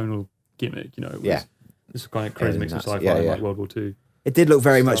tonal gimmick. It was Yeah. this kind of crazy mix of that's- sci-fi yeah, and yeah. like World War II. It did look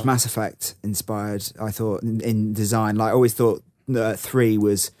very much So- Mass Effect inspired, I thought, in design. Like, I always thought that 3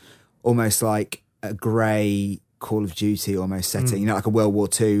 was almost like a grey Call of Duty almost setting, like a World War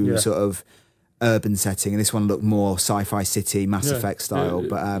II Yeah. sort of urban setting. And this one looked more sci-fi city, Mass Yeah, Effect style. yeah,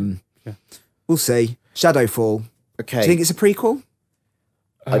 But yeah. we'll see. Shadowfall. Do Okay. you think it's a prequel?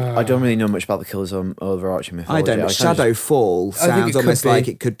 I don't really know much about the Killzone overarching mythology. I don't, but kinda just- Shadowfall I think it sounds could almost be. like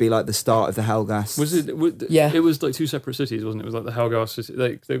it could be like the start of the Helghast. Was it? Yeah. It was like two separate cities, wasn't it? It was like the Helgast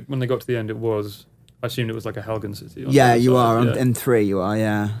city. When they got to the end, it was. I assumed it was like a Helgen city. on the Yeah, other you side, are. yeah. In 3, you are,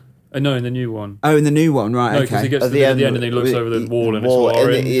 yeah. No, in the new one. Oh, in the new one, right, No, because okay. he gets to the end and he looks over the wall and it's all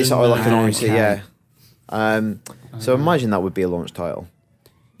orange. It's sort of like an orange, Okay. yeah. So imagine that would be a launch title.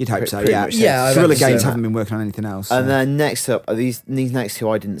 You'd hope so, pretty yeah. much, Yeah, I Guerrilla reckon Games so. haven't been working on anything else. And so. then next up are these next two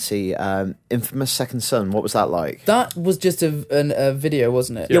I didn't see. Infamous Second Son. What was that like? That was just a video,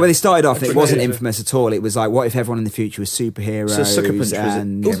 wasn't it? Yeah, when they started off, it That's wasn't crazy. infamous at all. It was like, what if everyone in the future was superheroes? So Sucker Punch was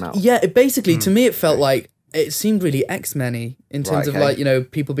and came out. Yeah, it basically, to me, it felt like it seemed really X-Men-y in terms Right, of okay. like,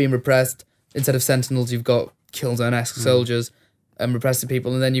 people being repressed. Instead of Sentinels, you've got Killzone-esque soldiers and repressing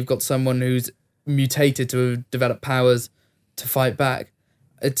people, and then you've got someone who's mutated to develop powers to fight back.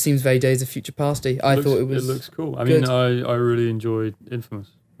 It seems very Days of Future Pasty. I thought it was. It looks cool. I good. mean, I really enjoyed Infamous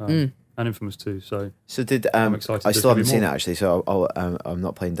and Infamous 2. So So did I'm excited I to still haven't see seen it more. actually, so I'm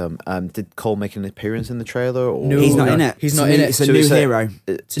not playing dumb. Did Cole make an appearance in the trailer? Or No. he's not in it. He's It's not a in new- it. It's a So new it's a- hero.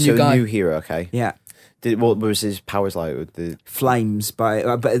 It's a new guy. new hero. Okay. Yeah. What was his powers like? With the Flames, but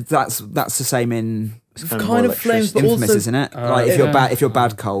that's the same in it's Kind more of flames, but Infamous, also, isn't it? Like if yeah. you're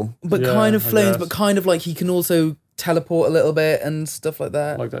bad, Cole. but Yeah, kind of I flames, guess. but kind of like he can also teleport a little bit and stuff like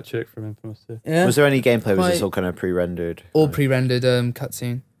that. like that chick from Infamous 2. Yeah, Was there any gameplay? Was this Quite- all kind of pre-rendered? all pre-rendered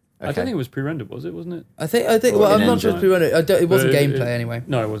cutscene. I don't think it was pre-rendered, wasn't it? I think. Or Well, I'm in not sure engine. it's pre-rendered. It wasn't But gameplay anyway.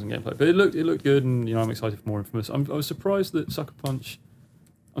 No, it wasn't gameplay, but it looked good, and I'm excited for more Infamous. I was surprised that Sucker Punch.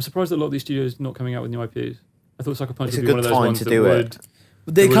 I'm surprised that a lot of these studios are not coming out with new IPs. I thought Sucker Punch It's would a be one good of those time ones to that do would. it.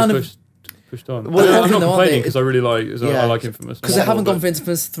 They that kind would of pushed on. Well, I'm I not think they are, complaining they- because I really like. Yeah. I like Infamous. because they haven't gone for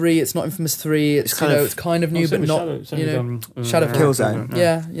Infamous 3. It's not Infamous 3. It's kind of- it's kind of new, but not. Shadowfall. Killzone.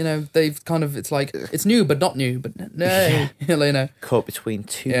 Yeah, they've kind of. It's like it's new, but not new. But no, Caught between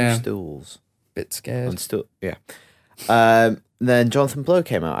two Yeah. stools. bit scared. And still, yeah. Then Jonathan Blow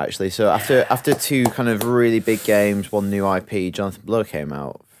came out actually. So after two kind of really big games, one new IP, Jonathan Blow came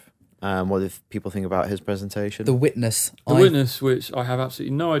out. What did people think about his presentation? The Witness. The Witness, which I have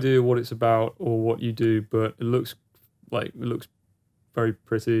absolutely no idea what it's about or what you do, but it looks very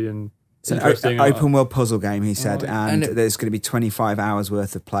pretty and It's an interesting. open world puzzle game, he said, Right. and, And it- there's going to be 25 hours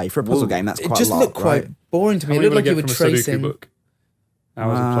worth of play for a puzzle Whoa. game. That's It quite just a lot, looked quite right? boring to me. How It many looked like you will were I get from a Sudoku tracing. book?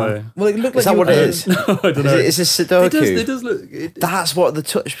 Hours Wow. of play. Well, it looked Is like that what it is? I don't know. Is this Sudoku? It does look. It, That's what the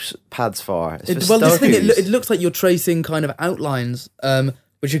touch pad's for. It's for Well, this thing, Sudokus. it looks like you're tracing kind of outlines,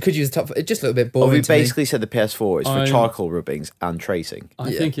 which you could use top. It just looked a bit Well, boring we to me. basically said the PS4 is for I'm- charcoal rubbings and tracing. I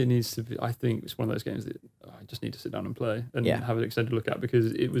Yeah. think it needs to be. I think it's one of those games that I just need to sit down and play and Yeah. have an extended look at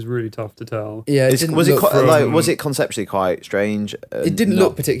because it was really tough to tell. Yeah, it didn't Was it look quite, from- like? Was it conceptually quite strange? It didn't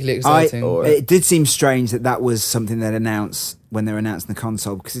look particularly exciting. or- It did seem strange that was something they'd announced when they were announcing the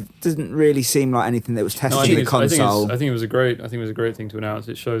console, because it doesn't really seem like anything that was No, tested I in think, the it's, I, think console. it's, I think it was a great thing to announce.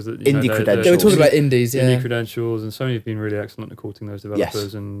 It shows that Indie credentials. they were talking about indies, indie yeah. credentials, and Sony have been really excellent at courting those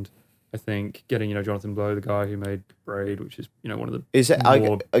developers. And I think getting Jonathan Blow, the guy who made Braid, which is one of the Is it? I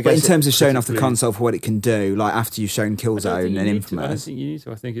more- guess But in terms of showing off the critically- console for what it can do, like after you've shown I don't Killzone think and you need to. I don't Infamous, think you need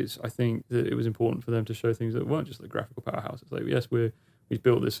to. I think that it was important for them to show things that weren't just the graphical powerhouse. It's like, yes, we've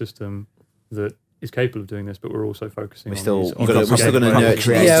built this system that is capable of doing this, but we're also focusing We're on still these- we're on gonna- these we're still games. gonna proper nurture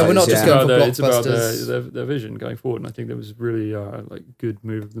creators, Yeah, we're not just yeah. going for It's about blockbusters. their vision going forward, and I think that was really good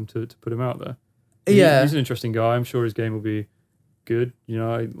move of them to put him out there. Yeah. He's an interesting guy. I'm sure his game will be good.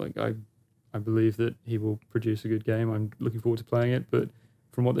 I believe that he will produce a good game. I'm looking forward to playing it, but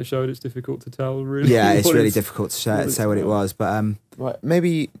from what they showed, it's difficult to tell. Really, yeah, it's what really difficult to what say what it it's was. But right.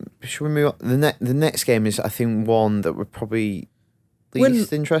 Maybe should we move on? The next game is I think one that we're probably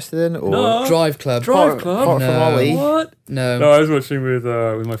least interested in? Or No. Drive Club. Drive Club? apart from No. Ollie? What? No. No, I was watching with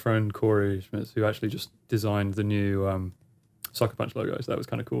my friend Corey Schmitz, who actually just designed the new Sucker Punch logo. So that was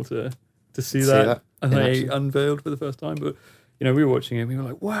kind of cool to see that. And in they action. unveiled for the first time. But we were watching it. And we were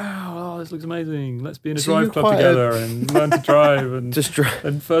like, "Wow, this looks amazing! Let's be in a So drive you're club quite together and learn to drive and just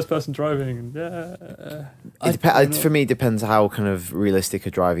and first person driving and for me, it depends how kind of realistic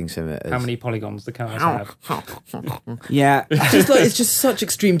a driving sim it is. how many polygons the cars have." Yeah. It's just such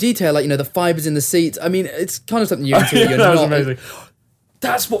extreme detail, like the fibers in the seats. I mean, it's kind of something you're into. You're That was not- amazing.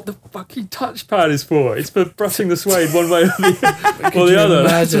 That's what the fucking touchpad is for. It's for brushing the suede one way or the you other.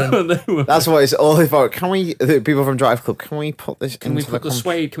 imagine? That's what it's all about. Can we, the people from Drive Club, can we put this Can we into put the the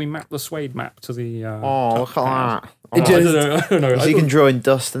suede? Can we map the suede map to the? Oh, look at that. It I just- don't know. So you can draw in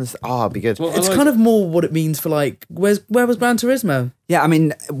dust and oh, it'd be good. Well, It's kind of more what it means for like, where was Gran Turismo? Yeah, I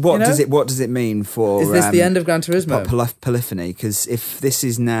mean, what You know? does it mean for Is this the end of Gran Turismo? Polyphony? Because if this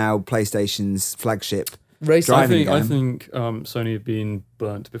is now PlayStation's flagship, Racing. Driving I game. think Sony have been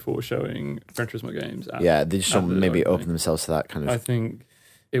burnt before showing Gran Turismo games. Yeah, they just at don't the maybe opening. open themselves to that kind I of. think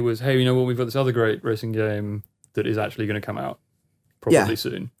it was, hey, you know what? We've got this other great racing game that is actually going to come out probably Yeah.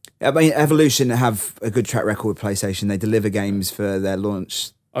 soon. I mean, Evolution have a good track record with PlayStation. They deliver games for their launch.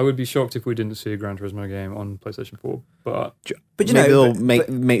 I would be shocked if we didn't see a Gran Turismo game on PlayStation 4. But But you Maybe know, they'll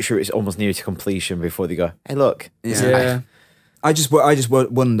make sure it's almost near to completion before they go, hey, look. Yeah. Yeah. I just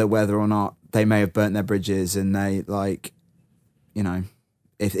wonder whether or not they may have burnt their bridges and they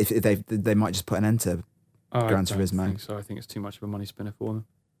if they might just put an end to. I Gran don't Turismo. think so. I think it's too much of a money spinner for them.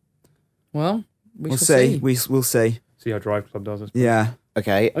 Well, We'll shall see. We'll see. See how Drive Club does it. Yeah.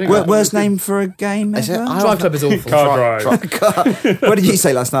 Okay. I think Worst name for a game Is it? ever? Drive Club is awful. Car Drive. What did you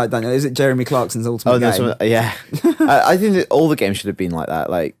say last night, Daniel? Is it Jeremy Clarkson's ultimate Oh, no, game? yeah. I think that all the games should have been like that,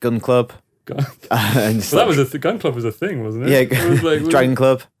 like Gun Club. Gun- And just Well, that like- was Gun Club was a thing, wasn't it? yeah, It was like, Dragon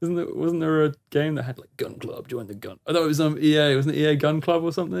Club. wasn't there a game that had like Gun Club? Join the Gun. I thought it was EA. Wasn't it EA Gun Club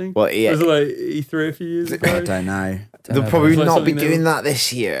or something? Well, yeah, Was it like E3 a few years I ago? don't know. they'll probably It's like not be something that- doing that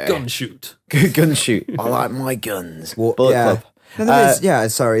this year. Gun shoot. Gun shoot. I like my guns. What- Bullet yeah. Club. No, there is. Yeah,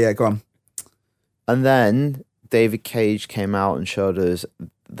 sorry. Yeah, go on. And then David Cage came out and showed us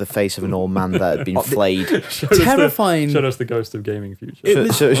the face of an old man that had been flayed. Terrifying. Showed us the ghost of gaming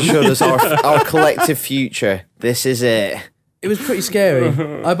future. Showed us our collective future. This is it. It was pretty scary,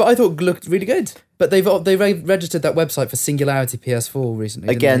 but I thought it looked really good. But they registered that website for Singularity PS4 recently.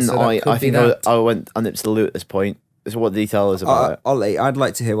 didn't Again, they? So that I could be think that. I went on nips to the loot at this point. This is what the detail is about it. Ollie, I'd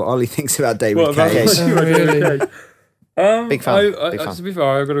like to hear what Ollie thinks about David Well, Cage. that's Really? Big fan. I, Big fan. To be fair,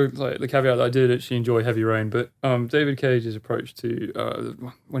 I've got to like the caveat that I did actually enjoy Heavy Rain, but David Cage's approach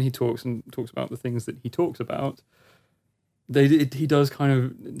to when he talks about the things that he talks about, he does kind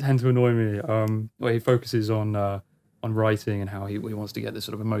of tend to annoy me. Where he focuses on writing and how he wants to get this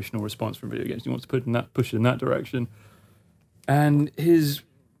sort of emotional response from video games. He wants to push it in that direction, and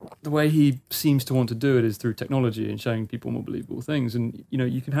the way he seems to want to do it is through technology and showing people more believable things. And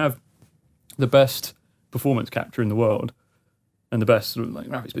you can have the best performance capture in the world and the best sort of like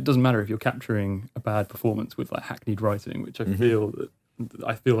graphics, but it doesn't matter if you're capturing a bad performance with like hackneyed writing, which I feel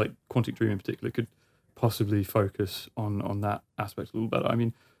like Quantic Dream in particular could possibly focus on that aspect a little better. I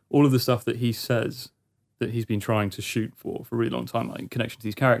mean, all of the stuff that he says that he's been trying to shoot for a really long time, like connection to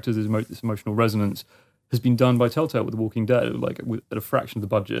these characters, this emotional resonance, has been done by Telltale with The Walking Dead, like at a fraction of the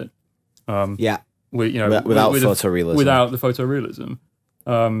budget. Yeah. Without photorealism. Without the photorealism.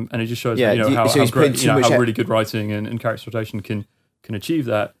 And it just shows Yeah, how so he's great, putting too much how really good writing and characterization can achieve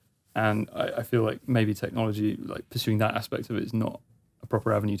that. And I feel like maybe technology, like pursuing that aspect of it, is not a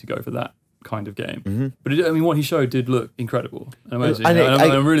proper avenue to go for that kind of game. Mm-hmm. But what he showed did look incredible and amazing. And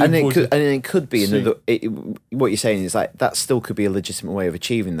I'm really looking forward to it could be seeing- what you're saying is like that still could be a legitimate way of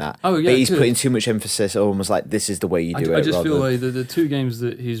achieving that. Oh, yeah, but he's it could. putting too much emphasis, almost like this is the way you do it. I just rather feel than- like the two games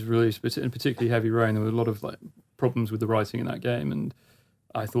that he's released, and particularly Heavy Rain, there were a lot of like problems with the writing in that game, and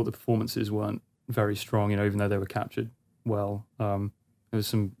I thought the performances weren't very strong. Even though they were captured well, there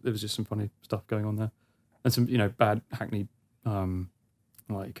was just some funny stuff going on there, and some bad hackneyed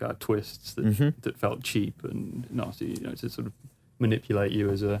twists that felt cheap and nasty. To sort of manipulate you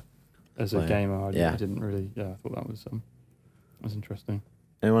as a gamer. I didn't really. Yeah, I thought that was interesting.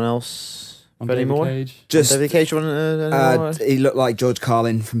 Anyone else? On Got any David more? Cage? Just David Cage, anyone? he looked like George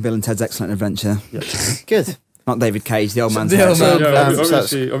Carlin from Bill and Ted's Excellent Adventure. Good. Not David Cage, the old man's The old head. man. Yeah,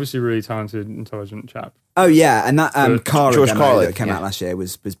 so obviously really talented, intelligent chap. Oh yeah, and that Kara George demo Carlin, that came yeah. out last year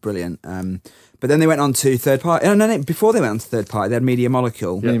was brilliant. But then they went on to third party. Oh, no, before they went on to third party, they had Media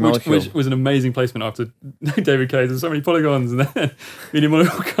Molecule. Yeah, Media which Molecule. was an amazing placement after David Cage. There's so many polygons, and then Media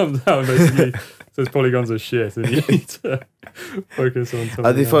Molecule comes out and basically says polygons are shit, and you need to focus on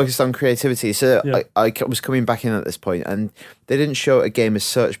something. They else. focused on creativity. So Yeah. I was coming back in at this point, and they didn't show a game as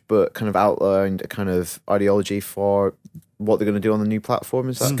such, but kind of outlined a kind of ideology for what they're going to do on the new platform.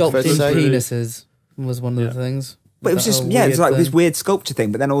 Is that fair to Sculpting say? penises was one of the things. But it was That just, whole yeah, it's weird like this thing. weird sculpture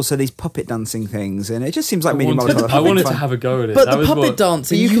thing, but then also these puppet dancing things, and it just seems like Media Molecule. I wanted to have a go at it. But That the was puppet what-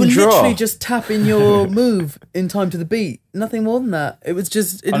 dancing, But you you can were draw. literally just tapping your move in time to the beat. Nothing more than that. It was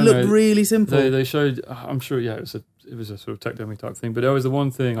just, it I don't looked know. really simple. They showed. I'm sure. Yeah, it was a sort of tech demo type thing. But there was the one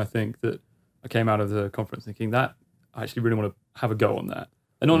thing I think that I came out of the conference thinking that I actually really want to have a go on that,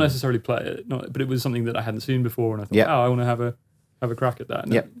 and not necessarily play it. But it was something that I hadn't seen before, and I thought, Yeah. oh, I want to have a crack at that.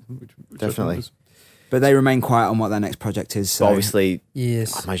 And Yep. which I thought Definitely. was- But they remain quiet on what their next project is. So But obviously, I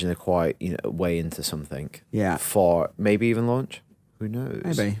Yes. imagine they're quite way into something yeah, for maybe even launch. Who knows?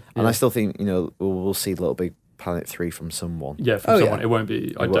 maybe. And Yeah. I still think we'll see Little Big Planet 3 from someone. Yeah, from Oh, someone. yeah. It won't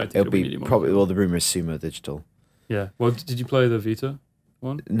be. I don't think it'll be Media Molecule. probably. Well, the rumor is Sumo Digital. Yeah. Well, did you play the Vita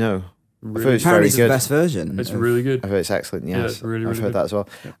one? No, Really, it's Apparently, very it's the good. best version. it's of- really good. I've heard it's excellent. Yes, Yeah, it's really, I've really heard good. that as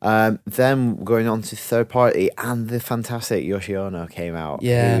well. Then going on to third party, and the fantastic Yoshi Ono came out.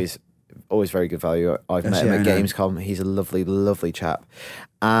 Yeah. Who is always very good value. I've met him at Yoshi Ono. Gamescom. He's a lovely, lovely chap.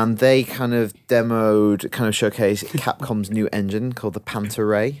 And they kind of demoed, kind of showcased Capcom's new engine called the Panther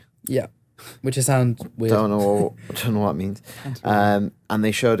Ray. Yeah. Which just sounds weird. Don't know what it means. And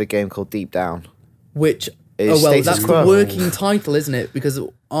they showed a game called Deep Down. Which, It's oh well, status that's quo. the working title, isn't it? Because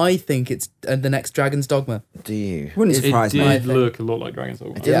I think it's the next Dragon's Dogma. Do you? Wouldn't It surprise It me. did look a lot like Dragon's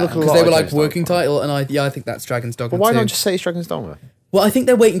Dogma. It did look a because lot they were like like Dragon's working Dogma. title, and I think that's Dragon's Dogma But why too. not just say it's Dragon's Dogma? Well, I think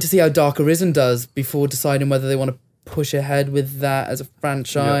they're waiting to see how Dark Arisen does before deciding whether they want to push ahead with that as a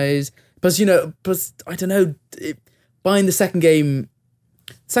franchise. Plus, I don't know, buying the second game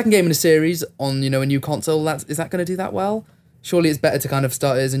in a series on a new console, is that going to do that well? Surely it's better to kind of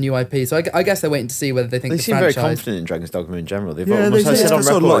start it as a new IP. So I guess they're waiting to see whether they think They the seem very franchise. confident in Dragon's Dogma in general. They've Yeah, almost they said on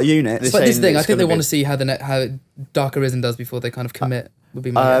sold a lot of record, units. they're But this saying thing, I it's think they gonna want be- to see how Dark Arisen does before they kind of commit. Would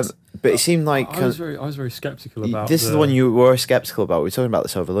be my guess. But it seemed like I was very skeptical about. this is the one you were skeptical about. We were talking about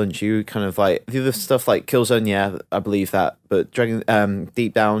this over lunch. You kind of like the other stuff like Killzone, yeah, I believe that. But Dragon,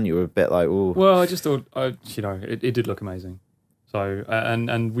 Deep Down, you were a bit like, ooh. Well, I just thought, it did look amazing. So,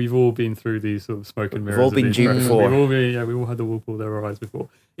 and we've all been through these sort of smoke and We've mirrors. all of been these duped impressions. before. We all had the wool pull over our eyes before.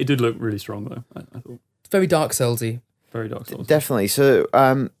 It did look really strong though. I thought It's very Dark Soulsy. very Dark Souls. Definitely. So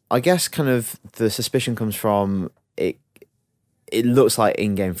I guess kind of the suspicion comes from it. It looks like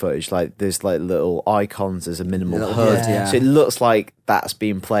in-game footage. Like there's like little icons. There's a minimal Little HUD. HUD, yeah. So it looks like that's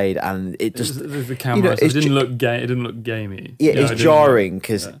being played, and it just the camera. So it's it didn't ju- look it didn't look gamey. yeah, it it's didn't jarring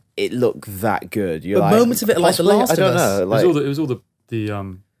because yeah. it looked that good. You're But like, moments of it are like The possibly? Last I of don't Us. know. It Like, was all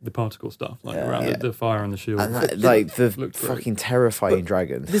the particle stuff like around Yeah. the fire and the shield. and that, like the Looked great. fucking terrifying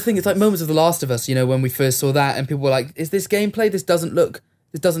dragon. This thing, it's like moments of The Last of Us. When we first saw that, and people were like, "Is this gameplay? This doesn't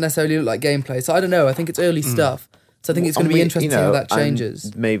necessarily look like gameplay." So I don't know. I think it's early stuff. So I think it's going to be interesting to see how that and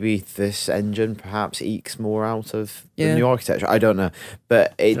changes. Maybe this engine perhaps ekes more out of the Yeah. new architecture. I don't know,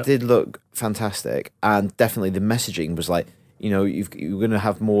 but it Yep. did look fantastic, and definitely the messaging was like, you're going to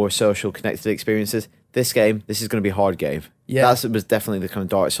have more social connected experiences. This is going to be a hard game. Yeah. That was definitely the kind of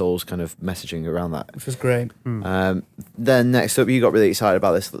Dark Souls kind of messaging around that. Which was great. Then next up, you got really excited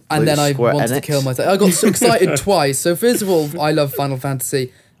about this, And then I Square wanted to Enix. kill myself. I got so excited twice. So first of all, I love Final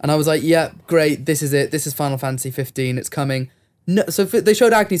Fantasy, and I was like, "Yeah, great, this is it. This is Final Fantasy 15. It's coming." No, so they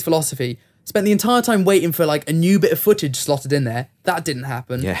showed Agni's Philosophy. Spent the entire time waiting for like a new bit of footage slotted in there. That didn't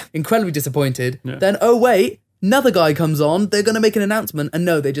happen. Yeah. Incredibly disappointed. Yeah. Then wait, another guy comes on. They're going to make an announcement, and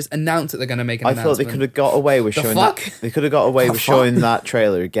no, they just announced that they're going to make an I announcement. thought they could have got away with The showing fuck? that. They could have got away The with fuck? showing that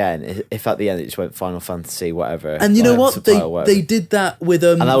trailer again. If at the end it just went Final Fantasy, whatever. And you know what? subtitle, whatever. They did that with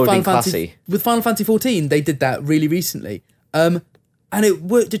that would've Final been Fantasy classy. with Final Fantasy 14. They did that really recently, and it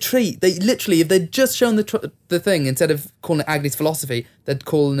worked a treat. They literally, if they'd just shown the thing instead of calling it Agni's Philosophy, they'd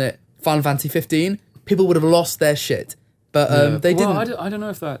calling it Final Fantasy 15. People would have lost their shit, but they didn't. I don't know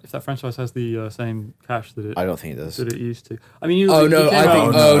if that franchise has the same cash that I don't think it does. it used to. I mean, Oh no! I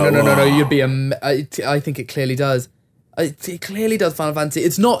think. out- Oh no! You'd be I think it clearly does. It clearly does. Final Fantasy.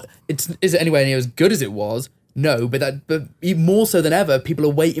 It's not. Is it anywhere near as good as it was? No, but even more so than ever, people are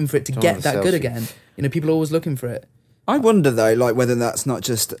waiting for it to get that good selfie. again. People are always looking for it. I wonder though, like whether that's not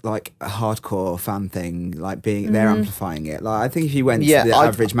just like a hardcore fan thing, like being they're amplifying it. Like I think if you went Yeah, to the I'd-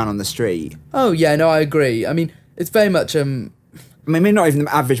 average man on the street, Oh yeah, no, I agree. I mean, it's very much I mean, maybe not even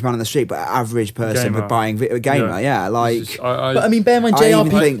the average man on the street, but average person Gamer. buying a gamer. Yeah, like. It's just- But I mean, bear in mind, I even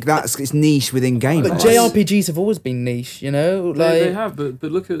JRPG. think it's niche within gamers. But JRPGs have always been niche, you know. Like they have, but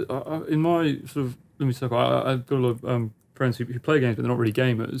look at in my sort of let me circle. I've got a lot of friends who play games, but they're not really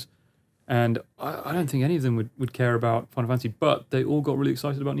gamers, and I don't think any of them would care about Final Fantasy, but they all got really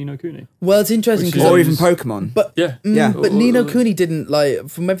excited about Ni no Kuni. well, it's interesting Which because or is- even Pokemon. but Yeah, Yeah. but Ni no Kuni didn't, like,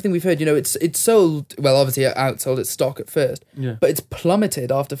 from everything we've heard, you know, it's sold well. Obviously, it outsold its stock at first, yeah. but it's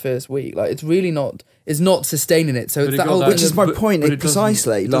plummeted after first week. Like, it's really not. It's not sustaining it. So But it's it that got whole that- thing Which is of- my but- point, but it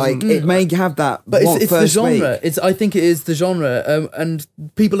precisely. doesn't- Like, it may have that But it's the first genre. week. I think it is the genre, and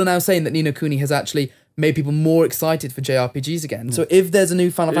people are now saying that Ni no Kuni has actually made people more excited for JRPGs again. So if there's a new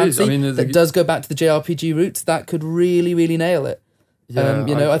Final It is. Fantasy I mean, that does go back to the JRPG roots, that could really, really nail it. Yeah,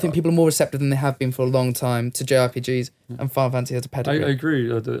 you know, I think people are more receptive than they have been for a long time to JRPGs, and Final Fantasy has a I pedigree. agree.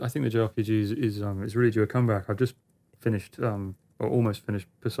 agree. I think the JRPG is really due a comeback. I've just finished or almost finished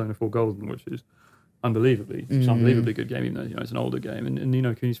Persona 4 Golden, which is unbelievably it's an unbelievably good game, even though, you know, it's an older game. And Ni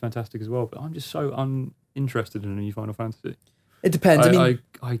no Kuni's fantastic as well. But I'm just so uninterested in a new Final Fantasy. It depends. I mean,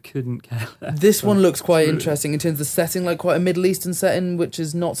 I couldn't care less. this one looks quite Really. interesting in terms of the setting, like quite a Middle Eastern setting, which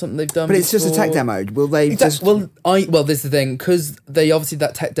is not something they've done. But it's just a tech before. demo. Will they just... Well, this is the thing, because they obviously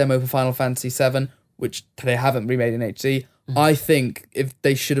that tech demo for Final Fantasy VII, which they haven't remade in HD. I think if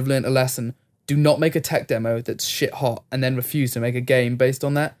they should have learnt a lesson, do not make a tech demo that's shit hot and then refuse to make a game based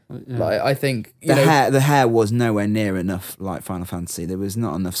on that. Yeah. Like, I think The hair was nowhere near enough like Final Fantasy. There was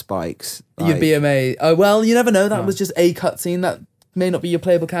not enough spikes. you'd Like, be amazed. Oh well, you never know. That No. was just a cutscene. That may not be your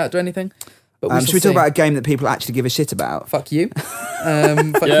playable character or anything. But should we shall talk see. about a game that people actually give a shit about? Fuck you. Fuck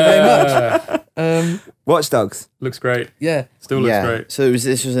you very much. Yeah. Watch Dogs. Looks great. Yeah. Still looks Yeah. great. So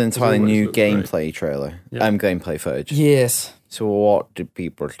this was an entirely always new looked great. gameplay trailer. Yeah. Gameplay footage. Yes. So what did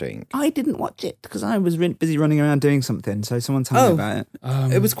people think? I didn't watch it because I was busy running around doing something. So someone tell me about it.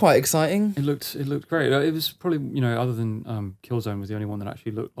 It was quite exciting. It looked great. It was probably, you know, other than Killzone was the only one that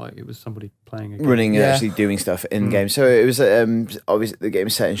actually looked like it was somebody playing a game. Running and Yeah. actually doing stuff in game. So it was obviously the game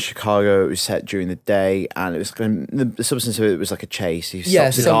was set in Chicago. It was set during the day, and it was the substance of it was like a chase. You Yeah,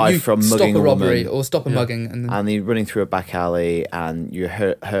 stopped a so guy you from stop mugging a a robbery woman, or stop a Yeah. mugging, and then and you're running through a back alley, and you're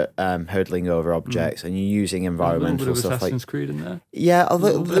hurdling over objects, and you're using A little bit environmental of stuff like Assassin's Creed in there. yeah, a a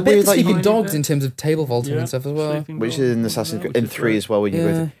little bit weird, of like sleeping you- dogs in terms of table vaulting Yeah, and stuff as well. Sleeping which Dogs is in as Assassin's well, Creed which in is 3 great. as well when you're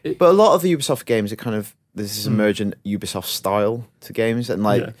with Yeah. but a lot of the Ubisoft games are kind of there's this emergent Ubisoft style to games, and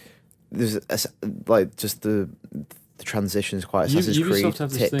like Yeah. there's like just the transition is quite Assassin's Creed Ubisoft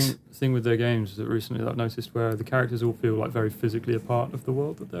have this ticks. thing with their games that recently I've noticed where the characters all feel like very physically a part of the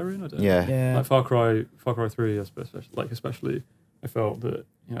world that they're in. I don't know. Yeah. Yeah. Like Far Cry 3, especially, I felt that,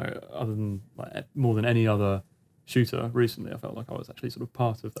 you know, other than like more than any other shooter recently, I felt like I was actually sort of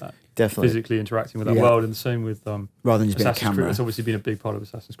part of that, Definitely. physically interacting with that Yeah. world. And the same with Rather than just being a Assassin's Creed. camera. It's obviously been a big part of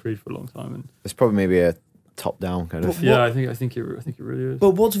Assassin's Creed for a long time, and It's probably maybe a top-down kind of. But yeah, I think it really is.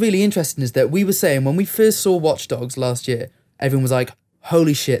 But what's really interesting is that we were saying when we first saw Watch Dogs last year, everyone was like,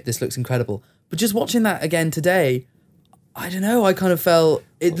 holy shit, this looks incredible. But just watching that again today, I don't know, I kind of felt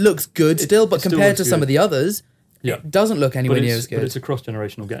it looks good still, but it still compared to looks some good. of the others, Yeah. it doesn't look anywhere but near as but good. it's a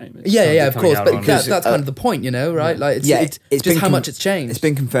cross-generational game. It's Yeah, of coming course, out but on- that's kind of the point, you know, right? Like, it's it's just been how much it's changed. It's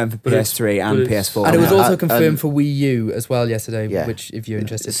been confirmed for But it's- PS3 and but it's- PS4. and it was now. also and- confirmed for Wii U as well yesterday, Yeah. which, if you're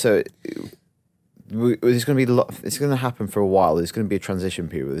interested. So there's going to be it's going to happen for a while. There's going to be a transition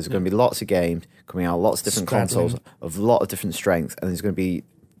period. There's going to be lots of games coming out, lots of different Scrabbling. consoles of a lot of different strengths, and there's going to be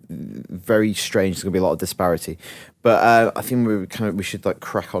very strange. There's going to be a lot of disparity. But I think we should like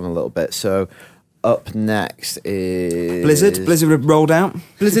crack on a little bit. So up next is Blizzard have rolled out.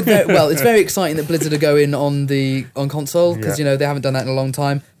 Blizzard, it's very exciting that Blizzard are going on console because Yeah. you know they haven't done that in a long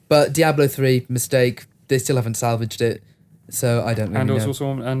time. But Diablo 3 mistake, they still haven't salvaged it, so I don't really and know. also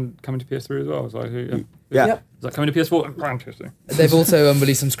and coming to PS3 as well. It's like, Yeah. Yep. Is that coming to PS4? Interesting. They've also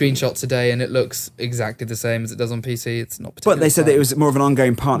released some screenshots today, and it looks exactly the same as it does on PC. It's not particularly. But they said that it was more of an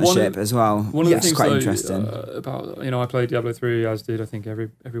ongoing partnership One of- as well. One of Yes. the things quite though, interesting. About, you know, I played Diablo 3, as did I think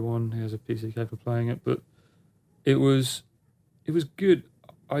everyone who has a PC capable of playing it, but it was good.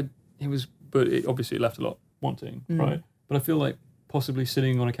 But it obviously left a lot wanting, right? But I feel like possibly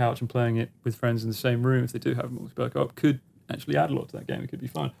sitting on a couch and playing it with friends in the same room, if they do have multiplayer co-op, could actually add a lot to that game. It could be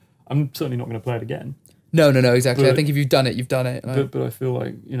fun. I'm certainly not going to play it again, No, exactly. I But- think if you've done it, you've done it. but I feel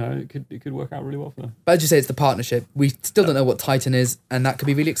like, you know, it could work out really well for them. But as you say, it's the partnership. We still don't know what Titan is, and that could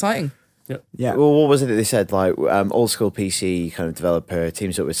be really exciting. Yeah. Well, what was it that they said? Like, old school PC kind of developer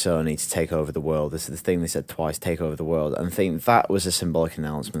teams up with Sony to take over the world. This is the thing they said twice: take over the world. And I think that was a symbolic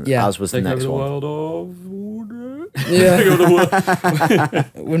announcement. Yeah. As was Take the over next the one. world of order. Yeah. Take over the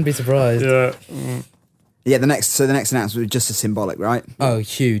world. Wouldn't be surprised. Yeah. Yeah, the next announcement was just a symbolic, right? Oh,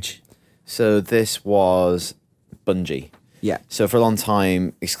 huge. So this was Bungie. Yeah. So for a long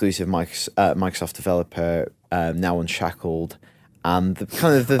time, exclusive Microsoft developer, now Unshackled, and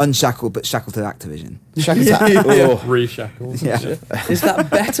the Unshackled, but shackled to Activision. Shackled. Oh, Reshackled. Yeah. Is that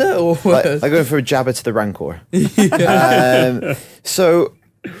better or like worse? going for a jabber to the Rancor.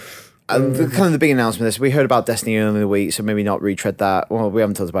 The big announcement of this, we heard about Destiny earlier in the week, so maybe not retread that. Well, we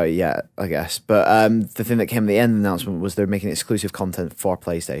haven't talked about it yet, I guess. But the thing that came at the end of the announcement was they're making exclusive content for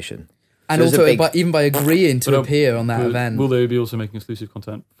PlayStation. And So there's also, a big- even by agreeing to appear on that event, Will they be also making exclusive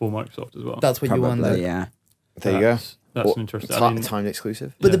content for Microsoft as well? that's what you wonder. Probably, yeah. There you go. That's an interesting. Timed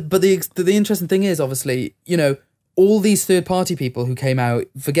exclusive. But Yeah. the interesting thing is, obviously, all these third party people who came out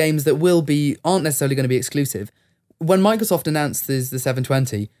for games that aren't necessarily going to be exclusive. When Microsoft announced the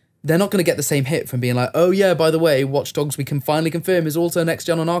 720, they're not going to get the same hit from being like, oh yeah, by the way, Watch Dogs we can finally confirm is also next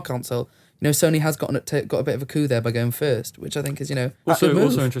gen on our console. Sony has got a bit of a coup there by going first, which I think is Also good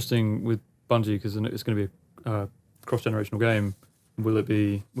move. interesting with Bungie because it's going to be a cross-generational game. Will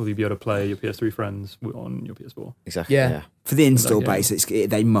you be able to play your PS3 friends on your PS4? Exactly. Yeah. Yeah. For the install Okay. base,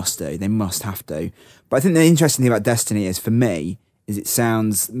 they must do. They must have to. But I think the interesting thing about Destiny is, for me, is it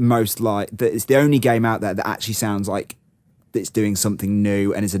sounds most like that it's the only game out there that actually sounds like it's doing something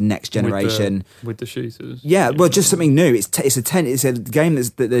new and is a next generation. With the shooters. Yeah, well, just something new. It's a game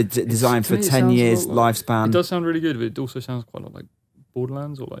that they're designed for to me, it 10 sounds a years lot like- lifespan. It does sound really good, but it also sounds quite a lot like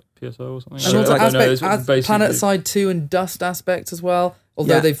Borderlands or like PSO or something. And also I don't know, it's basically- Planet Side 2 and Dust aspects as well.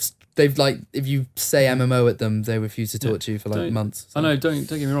 Although Yeah. they've like, if you say MMO at them, they refuse to talk to you for like Don't- months. I know. Don't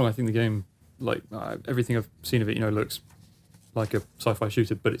get me wrong. I think the game, like everything I've seen of it, looks like a sci-fi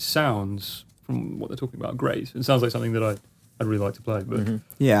shooter, but it sounds, from what they're talking about, great. It sounds like something that I'd really like to play, but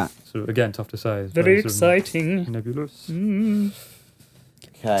Yeah. sort of again tough to say. It's Very sort of exciting. nebulous.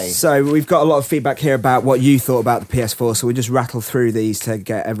 Okay. So we've got a lot of feedback here about what you thought about the PS4. So we'll just rattle through these to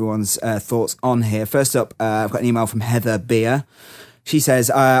get everyone's thoughts on here. First up, I've got an email from Heather Beer. She says,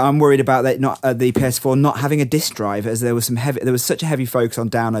 "I'm worried about the PS4 not having a disk drive, as there was such a heavy focus on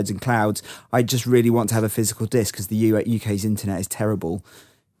downloads and clouds. I just really want to have a physical disk because the UK's internet is terrible."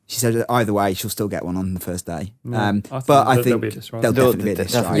 She said either way, she'll still get one on the first day. Yeah. But I there'll think be a disk drive. there'll definitely be a Definitely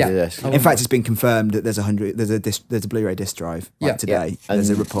disk drive. Yeah. do this. In fact, it's been confirmed that there's a Blu-ray disc drive Yeah. today. Yeah. There's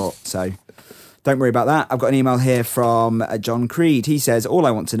a report, so don't worry about that. I've got an email here from John Creed. He says, "All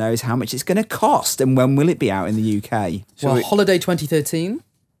I want to know is how much it's going to cost and when will it be out in the UK?" Well, holiday 2013.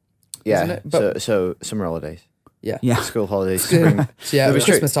 Yeah. isn't it? But- so summer holidays, Yeah. Yeah, school holidays, spring. So yeah, They'll be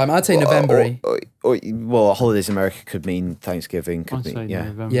straight- Christmas time. I'd say November. Well, holidays in America could mean Thanksgiving. Could I'd say mean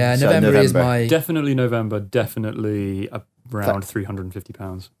November. Yeah, So November is November. my. Definitely November. Definitely around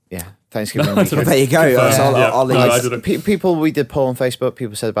 £350. yeah. Thanksgiving. That's weekend. there you go. That's Yeah. all, Yeah. all it No, is. I did it. People, we did poll on Facebook.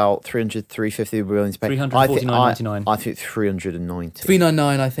 People said about 300, 350 were willing to pay. $349.99. I think 390.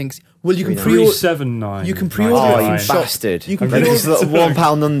 399, I think. Well, you can 399. pre-order. 379. You can pre-order Oh, it you from shop. bastard! You can Maybe pre-order it's a little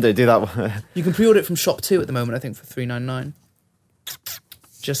 £1 under. Do that. You can pre-order it from Shop 2 at the moment. I think for 399.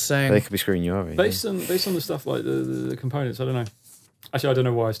 Just saying. They could be screwing you over. Based on the stuff like the components, I don't know. Actually, I don't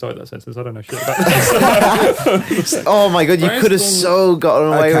know why I started that sentence. I don't know shit about that. Oh my god, you Based could have on- so gotten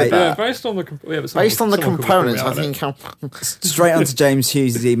away Okay. with yeah, that. based on the but Based on the someone could work components, it I out, think. Straight on to James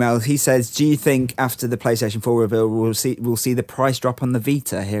Hughes' email. He says, "Do you think after the PlayStation 4 reveal we'll see the price drop on the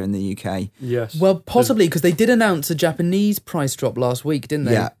Vita here in the UK?" Yes. Well, possibly because they did announce a Japanese price drop last week, didn't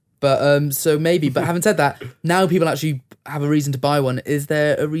they? Yeah. But so maybe. But having said that, now people actually have a reason to buy one. Is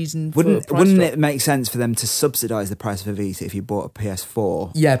there a reason? For a price Wouldn't drop? it make sense for them to subsidise the price of a Vita if you bought a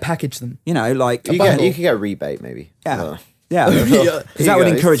PS4? Yeah, package them. You know, like You could get a rebate, maybe. Yeah. Yeah. yeah, because that would Here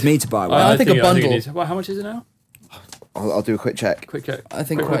you go. encourage me to buy one. I think a bundle. it is. Well, how much is it now? I'll do a quick check. Quick check. I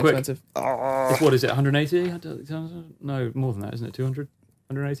think Quick. quite expensive. It's, what is it? 180? No, more than that, isn't it? 200?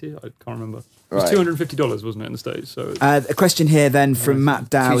 180? I can't remember. It was Right. $250, wasn't it, in the States? So A question here then from Matt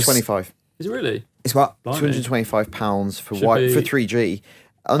Dowse. 225. is it really? It's what? Blimey. £225 for Should be- for 3G,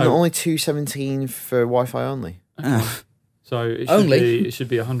 and Oh. only 217 for Wi-Fi only. So it should Only?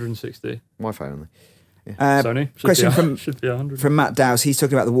 be 160. Wi-Fi only. Sony should question be, from- should be 100. From Matt Dowse, he's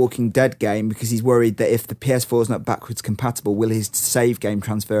talking about the Walking Dead game because he's worried that if the PS4 is not backwards compatible, will his save game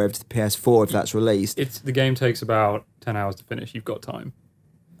transfer over to the PS4 if that's released? The game takes about 10 hours to finish. You've got time.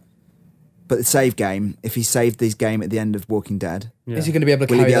 But the save game, if he saved this game at the end of Walking Dead, Yeah. Is he going to be able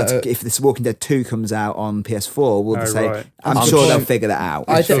to will he carry be able that? to? If this Walking Dead 2 comes out on PS4, will the Oh, save? right. I'm I'm sure sure- they'll figure that out.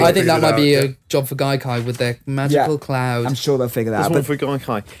 I sure think they'll that figure might it be out, a job for Gaikai with their magical cloud. I'm sure they'll figure that There's out. one But for Going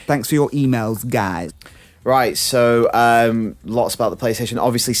High. thanks for your emails, guys. Right, so lots about the PlayStation.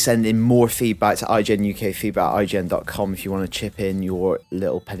 Obviously, send in more feedback to IGN UK, feedback at IGN.com if you want to chip in your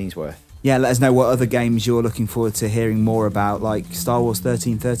little penny's worth. Yeah, let us know what other games you're looking forward to hearing more about, like Star Wars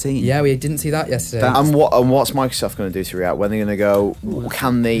 1313. Yeah, we didn't see that yesterday. And what's Microsoft going to do to react? When they're going to go?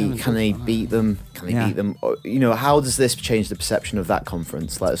 Can they beat them? Can they beat them? Or, how does this change the perception of that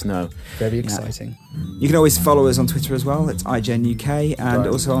conference? Let us know. Very exciting. You can always follow us on Twitter as well. It's IGN UK, and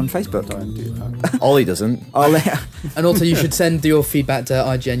also on Facebook. Don't do that. Ollie doesn't. And also, you should send your feedback to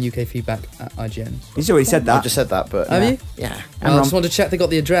IGN UK feedback at IGN. He's already said I that. just said that, but Have you? Yeah. Well, I just want to check they got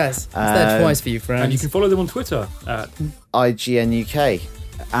the address. It's there twice for you, friends. And you can follow them on Twitter at IGN UK.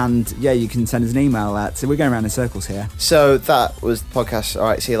 And yeah, you can send us an email at. So we're going around in circles here. So that was the podcast. All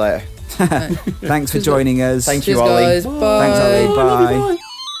right, see you later. Thanks for joining us. Thank you, Cheers, Ollie. guys. Bye. Thanks, Ollie. Bye. Bye.